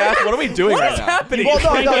podcast? What are we doing What right is now? happening? Well,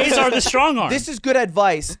 no, no, these are the strong arm. this is good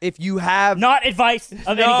advice. If you have not advice of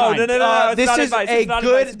any No, kind. no, no, no. It's this not is advice. a It's not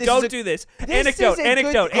good- advice. this Don't is a- do this. this Anecdote. is a good-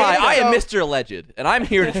 Anecdote. Hi, I am anecdote. Mr. Alleged, and I'm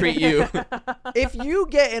here to treat you. if you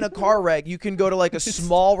get in a car wreck, you can go to like a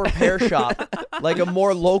small repair shop, like a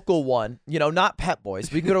more local one. You know, not Pep Boys.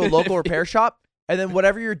 But you can go to a local repair shop, and then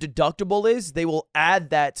whatever your deductible is, they will add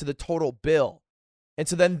that to the total bill, and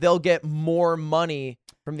so then they'll get more money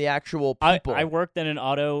from the actual people. I worked in an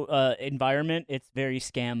auto environment. It's very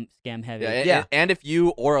scam heavy. Yeah, and if you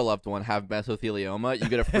or a loved one have mesothelioma, you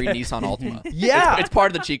get a free Nissan Altima. Yeah. It's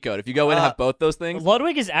part of the cheat code. If you go in and have both those things,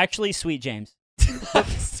 Ludwig is actually Sweet James.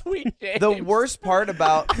 sweet James. The worst part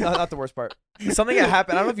about not the worst part. Something that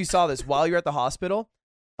happened. I don't know if you saw this while you're at the hospital.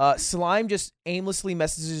 Slime just aimlessly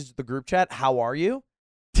messages the group chat, "How are you?"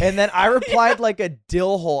 And then I replied like a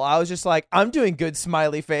dill hole. I was just like, "I'm doing good,"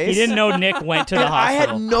 smiley face. He didn't know Nick went to the And I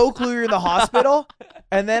hospital. had no clue you're in the hospital.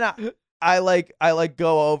 And then I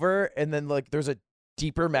go over, and then like there's a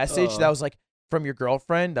deeper message that was like from your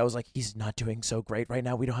girlfriend. That was like, "He's not doing so great right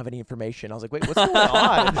now. We don't have any information." I was like, "Wait, what's going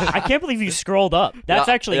on?" I can't believe you scrolled up. That's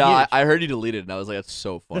actually yeah. huge. I heard you deleted it, and I was like, that's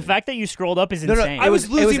so funny. The fact that you scrolled up is No, no, insane. I was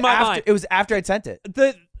losing my after, mind. It was after I'd sent it.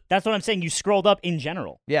 The That's what I'm saying. You scrolled up in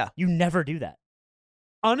general. Yeah. You never do that.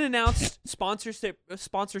 unannounced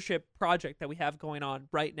sponsorship project that we have going on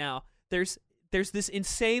right now. There's this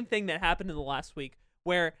insane thing that happened in the last week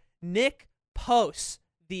where Nick posts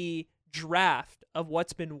the draft of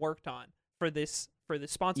what's been worked on for this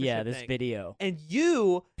sponsorship Yeah, this thing. video. And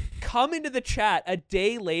you come into the chat a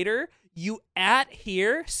day later, you at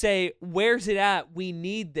here say, "Where's it at? We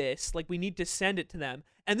need this. Like, we need to send it to them."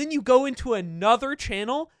 And then you go into another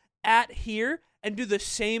channel at here and do the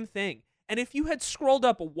same thing. And if you had scrolled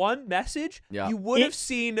up one message, Yeah. you would have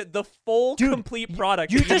seen the full Dude, complete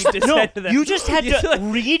product. You that just need to no. send to them. You just had You're to like-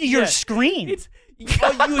 read your yeah. screen. It's No,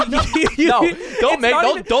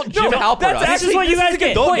 don't Jim Halpert that's us. This is what you guys a good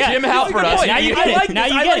get. Don't point. Yeah. Jim This is a Halpert good us. point. Now you I get it. like Now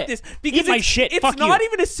this. you I get like it. this Eat because my it's, shit. it's Fuck not you.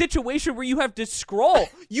 even a situation where you have to scroll.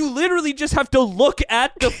 You literally just have to look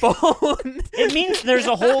at the phone. It means there's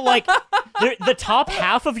a whole like the top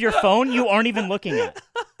half of your phone you aren't even looking at.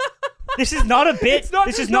 This is not a bit.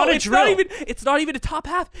 This is not a it's drill. It's not even a top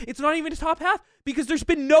half. It's not even a top half because there's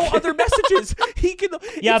been no other messages. He can.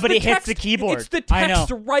 Yeah, it's but the he hits text- the keyboard. It's the I know.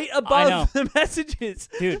 text right know. above the messages.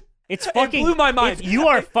 Dude, it's It fucking. blew my mind. You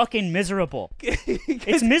are fucking miserable.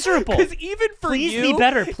 It's miserable. Because even for Please you, be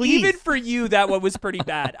better, please. Even for you, that one was pretty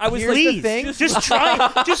bad. I was Here's like, the Please, thing. just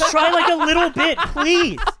try like a little bit,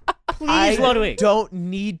 please, I Ludwig. don't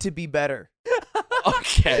need to be better.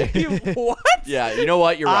 Okay. what? Yeah, you know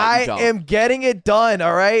what? You're right. I You don't. am getting it done.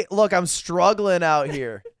 All right. Look, I'm struggling out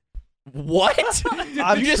here. What?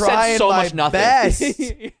 I'm you just trying said so my much nothing. best.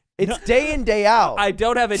 It's day in, day out. I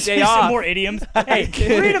don't have a day Some off. more idioms. Hey,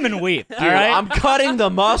 read them and weep. All Dude, right. I'm cutting the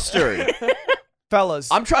mustard. Fellas,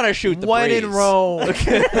 I'm trying to shoot the when breeze. in Rome.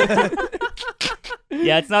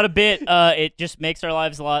 Yeah, it's not a bit. It just makes our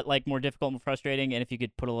lives a lot like more difficult and frustrating. And if you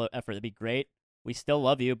could put a little effort, it'd be great. We still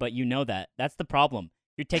love you, but you know that. That's the problem.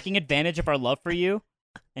 You're taking advantage of our love for you,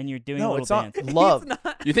 and you're doing a No, little it's not dance. love.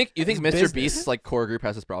 You think It's Mr. business. Beast's like core group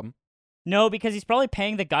has this problem? No, because he's probably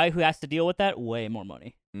paying the guy who has to deal with that way more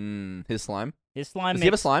money. His slime. His slime. Does he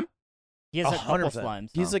have a slime? He has a couple 100%. slimes.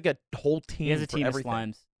 He's like a whole team. He has a for team of everything.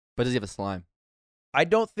 slimes. But does he have a slime? I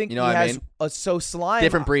don't think You know he what I has mean? a so slime.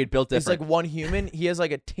 Different breed, built It's different. like one human. He has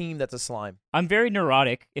like a team that's a slime. I'm very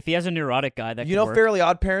neurotic. If he has a neurotic guy, that You could know, work. Fairly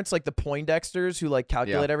Odd Parents, like the Poindexters who like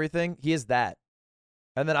calculate everything. He is that.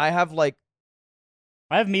 And then I have like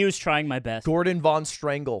I have me who's trying my best. Gordon Von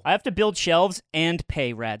Strangle. I have to build shelves and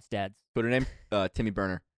pay Rad's dads. Twitter name? Timmy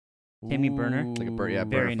Burner. Timmy Burner? It's like a bird. Yeah,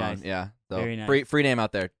 Very Burner nice. fun. Yeah. So Very nice. free name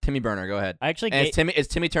out there. Timmy Burner. Go ahead. I actually And get it's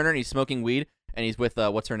Timmy Turner, and he's smoking weed, and he's with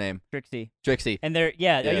what's her name? Trixie. Trixie. And they're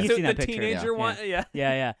yeah, Yeah. you've So seen the that picture. teenager one, yeah.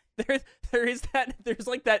 Yeah. There is that. There's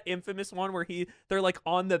like that infamous one where they're like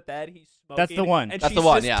on the bed. He's smoking. That's the one. And That's she's the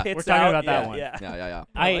one, just yeah. tits We're talking out. about that Yeah, one. Yeah. Yeah.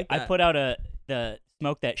 I like I that. put out the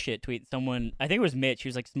smoke that shit tweet. Someone, I think it was Mitch, he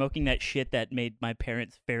was like smoking that shit that made my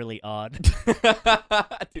parents fairly odd.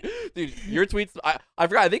 Dude, your tweets. I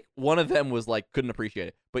forgot. I think one of them was like couldn't appreciate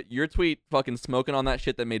it, but your tweet fucking smoking on that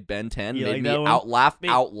shit that made Ben 10 You made like me that one? laugh Me-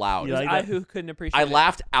 out loud. You like I that? who couldn't appreciate. I it.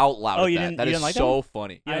 laughed out loud. Oh, at you that. didn't- That you is didn't like that so one?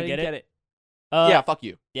 funny. You I don't didn't get get it? it. Yeah, fuck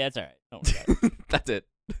you. Yeah, it's all right. Don't worry about it. That's it.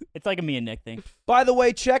 It's like a me and Nick thing. By the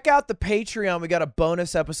way, check out the Patreon. We got a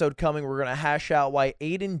bonus episode coming. We're gonna hash out why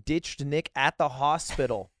Aiden ditched Nick at the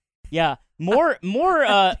hospital. Yeah, more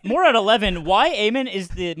at 11. Why Eamon is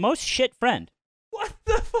the most shit friend. What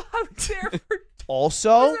the fuck? I was there for. I was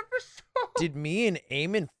Also, there for so Did me and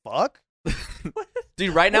Eamon fuck?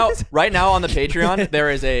 Dude, right now on the Patreon, there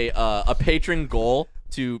is a patron goal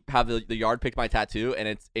to have the yard pick my tattoo, and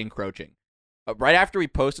it's encroaching. Right after we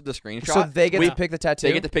posted the screenshot, So they get to pick the tattoo?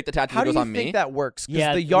 They get to pick the tattoo How that do goes you on think me. that works? Because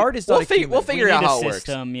Yeah, the yard is not We'll a human. we'll figure We out need a how it works.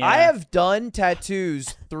 system, yeah. I have done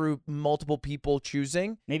tattoos through multiple people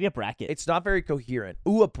choosing. Maybe a bracket. It's not very coherent.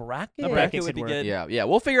 Ooh, a bracket? A bracket would could be work. good. Yeah,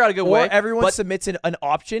 we'll figure out a good Or way. everyone but submits an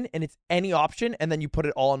option, and it's any option, and then you put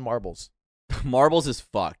it all in marbles. marbles is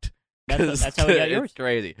fucked. That's how we got yours. It's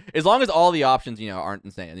crazy. As long as all the options, aren't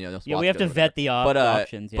insane. Yeah, we have to vet the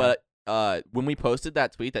options. Yeah. But when we posted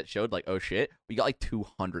that tweet that showed like, oh shit, we got like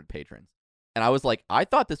 200 patrons, and I was like, I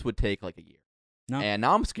thought this would take like a year, No. and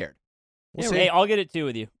now I'm scared. We'll Yeah, see. hey, I'll get it too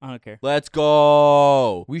with you. I don't care. Let's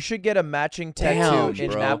go, We should get a matching Damn, tattoo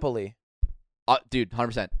in bro. Napoli. dude,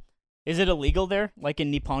 100%. Is it illegal there, like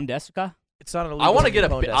in Nippon Desuka? It's not an illegal. I want to get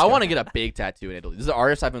phone a desk. big tattoo in Italy. This is an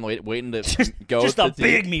artist I've been waiting to go. Just to a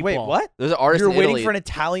big see. meatball. Wait, what? There's an artist. You're in waiting Italy. for an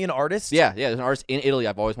Italian artist? Yeah, there's an artist in Italy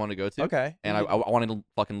I've always wanted to go to. Okay. And I wanted to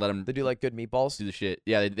fucking let him They do like good meatballs. do the shit.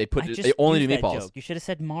 Yeah, they put I just they only do used that meatballs. joke. You should have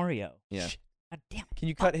said Mario. Yeah. God damn. Can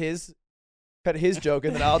you cut his joke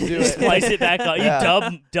and then I'll do You it? splice it back up. You Yeah.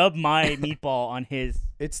 dub my meatball on his.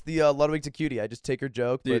 It's the Ludwig to Cutie. I just take your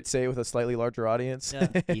joke, but Dude. say it with a slightly larger audience. Yeah.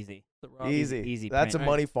 Easy. The raw- Easy. Easy That's print. a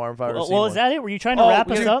money farm if I ever Well, seen well, one. is that it? Were you trying to wrap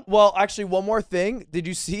us dude, up? Well, actually, one more thing. Did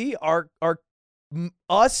you see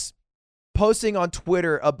us posting on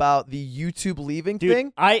Twitter about the YouTube leaving Dude,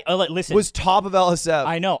 thing? listen. Was top of LSF.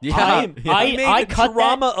 I know. Yeah. I made I a cut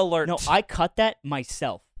drama that. alert. No, I cut that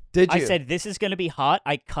myself. Did you? I said this is gonna be hot.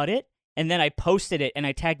 I cut it and then I posted it and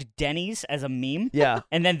I tagged Denny's as a meme. Yeah.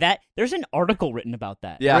 And then there's an article written about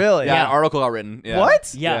that. Yeah, Really? Yeah, Yeah. an article got written. Yeah.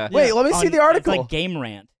 What? Yeah. Wait, let me see On- the article. It's like Game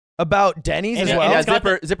Rant. About Denny's And as it- well? and Yeah, it's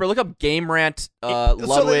got Zipper, look up Game Rant, so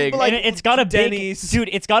Ludwig. they- like, and it's got a Denny's. big dude.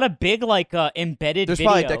 It's got a big like embedded There's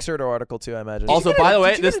video. probably a Dexerto article too, I imagine. Also, Did you by get a- the way,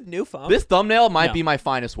 did you this get a new phone? this thumbnail might No. be my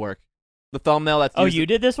finest work. The thumbnail that's Oh, used you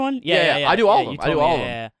did this one? Yeah, I do all of you them. I told do me, all of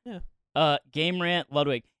yeah, them. yeah. Game Rant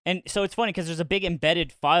Ludwig, and so it's funny because there's a big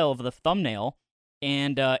embedded file of the thumbnail,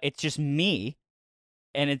 and it's just me,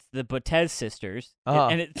 and it's the Botez sisters, Uh-huh.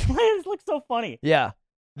 and it, it looks so funny. Yeah.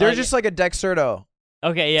 They're yeah. just like a Dexerto.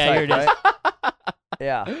 Okay, yeah, type, here it is. right?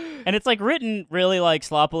 Yeah. And it's like written really like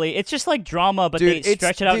sloppily. It's just like drama, but Dude, they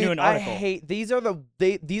stretch it out into dude, an article. I hate these are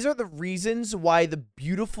the reasons why the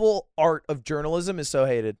beautiful art of journalism is so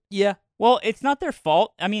hated. yeah. Well, it's not their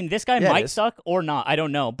fault. I mean, this guy Yeah, it might is. suck or not. I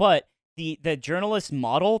don't know. But the journalist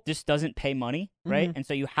model just doesn't pay money, right? Mhm. And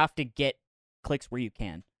so you have to get clicks where you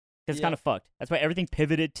can. Because it's Yeah. kind of fucked. That's why everything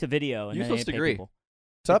pivoted to video. And Useless then they pay degree. people.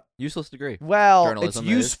 What's up? Useless degree. Well, Journalism, it's that is.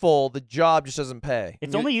 useful. The job just doesn't pay.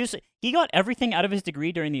 It's only use. He got everything out of his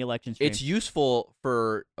degree during the election stream. It's useful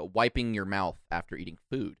for wiping your mouth after eating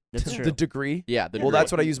food. That's true. The degree. Yeah, the Well, degree.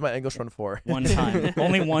 that's what I use my English one for. One time.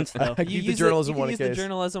 Only once, though. I You keep the use journalism you one can in use the case.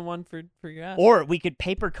 journalism one for your ass. Or we could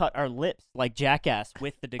paper cut our lips like Jackass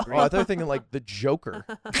with the degree. Oh, I thought you were thinking like the Joker.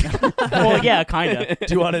 Well, yeah, kind of.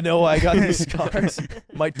 Do you want to know why I got these scars?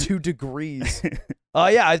 My 2 degrees.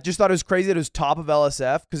 Yeah, I just thought it was crazy that it was top of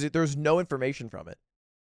LSF because there was no information from it.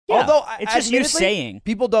 Yeah, Although, it's just you admittedly, saying.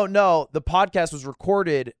 people don't know the podcast was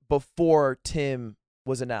recorded before Tim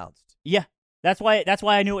was announced. Yeah, that's why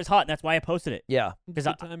I knew it was hot, and that's why I posted it. Yeah, Because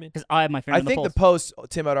Good timing. I have my finger I on the think pulse. the post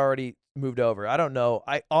Tim had already moved over. I don't know.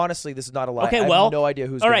 I honestly, this is not a lie. Okay, I well, have no idea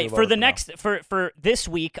who's All gonna right, move for over the now. next for this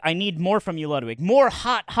week, I need more from you, Ludwig. More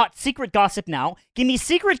hot secret gossip now. Give me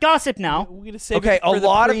secret gossip now. We're gonna save Okay, it for a the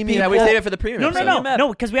lot of premium. Yeah, we people- save it for the premium. No, episode. no,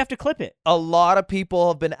 because we have to clip it. A lot of people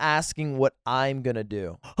have been asking what I'm gonna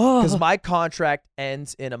do because my contract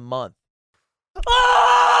ends in a month.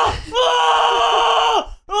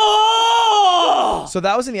 So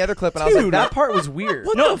that was in the other clip, and I was like, Dude. that part was weird.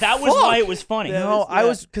 No, that was why it was funny. Yeah. No, I Yeah.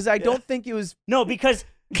 was because I don't think it was. No, because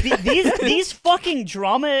these fucking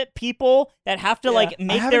drama people that have to like I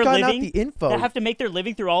make haven't their gotten living out the info. that have to make their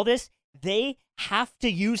living through all this, they have to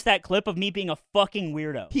use that clip of me being a fucking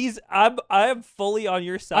weirdo. I'm fully on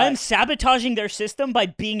your side. I am sabotaging their system by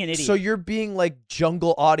being an idiot. So you're being like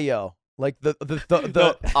jungle audio, like the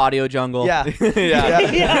Audio jungle. Yeah. yeah.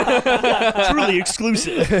 Yeah. Truly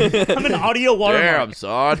exclusive. I'm an audio watermark. Damn,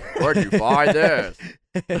 son. Where'd you find this?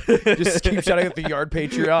 just keep shouting at the yard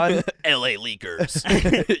Patreon. LA leakers.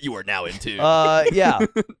 You are now in tune. Yeah.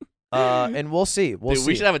 And we'll see. We'll Dude, see.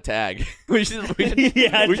 we should have a tag. we should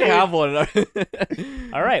Yeah, we should dude. have one.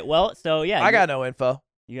 All right. Well, so yeah, I got no info.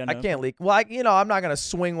 You got I can't leak. Well, I'm not gonna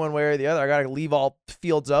swing one way or the other. I gotta leave all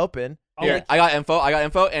fields open. Here, I got info,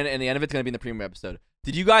 and the end of it's gonna be in the premium episode.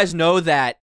 Did you guys know that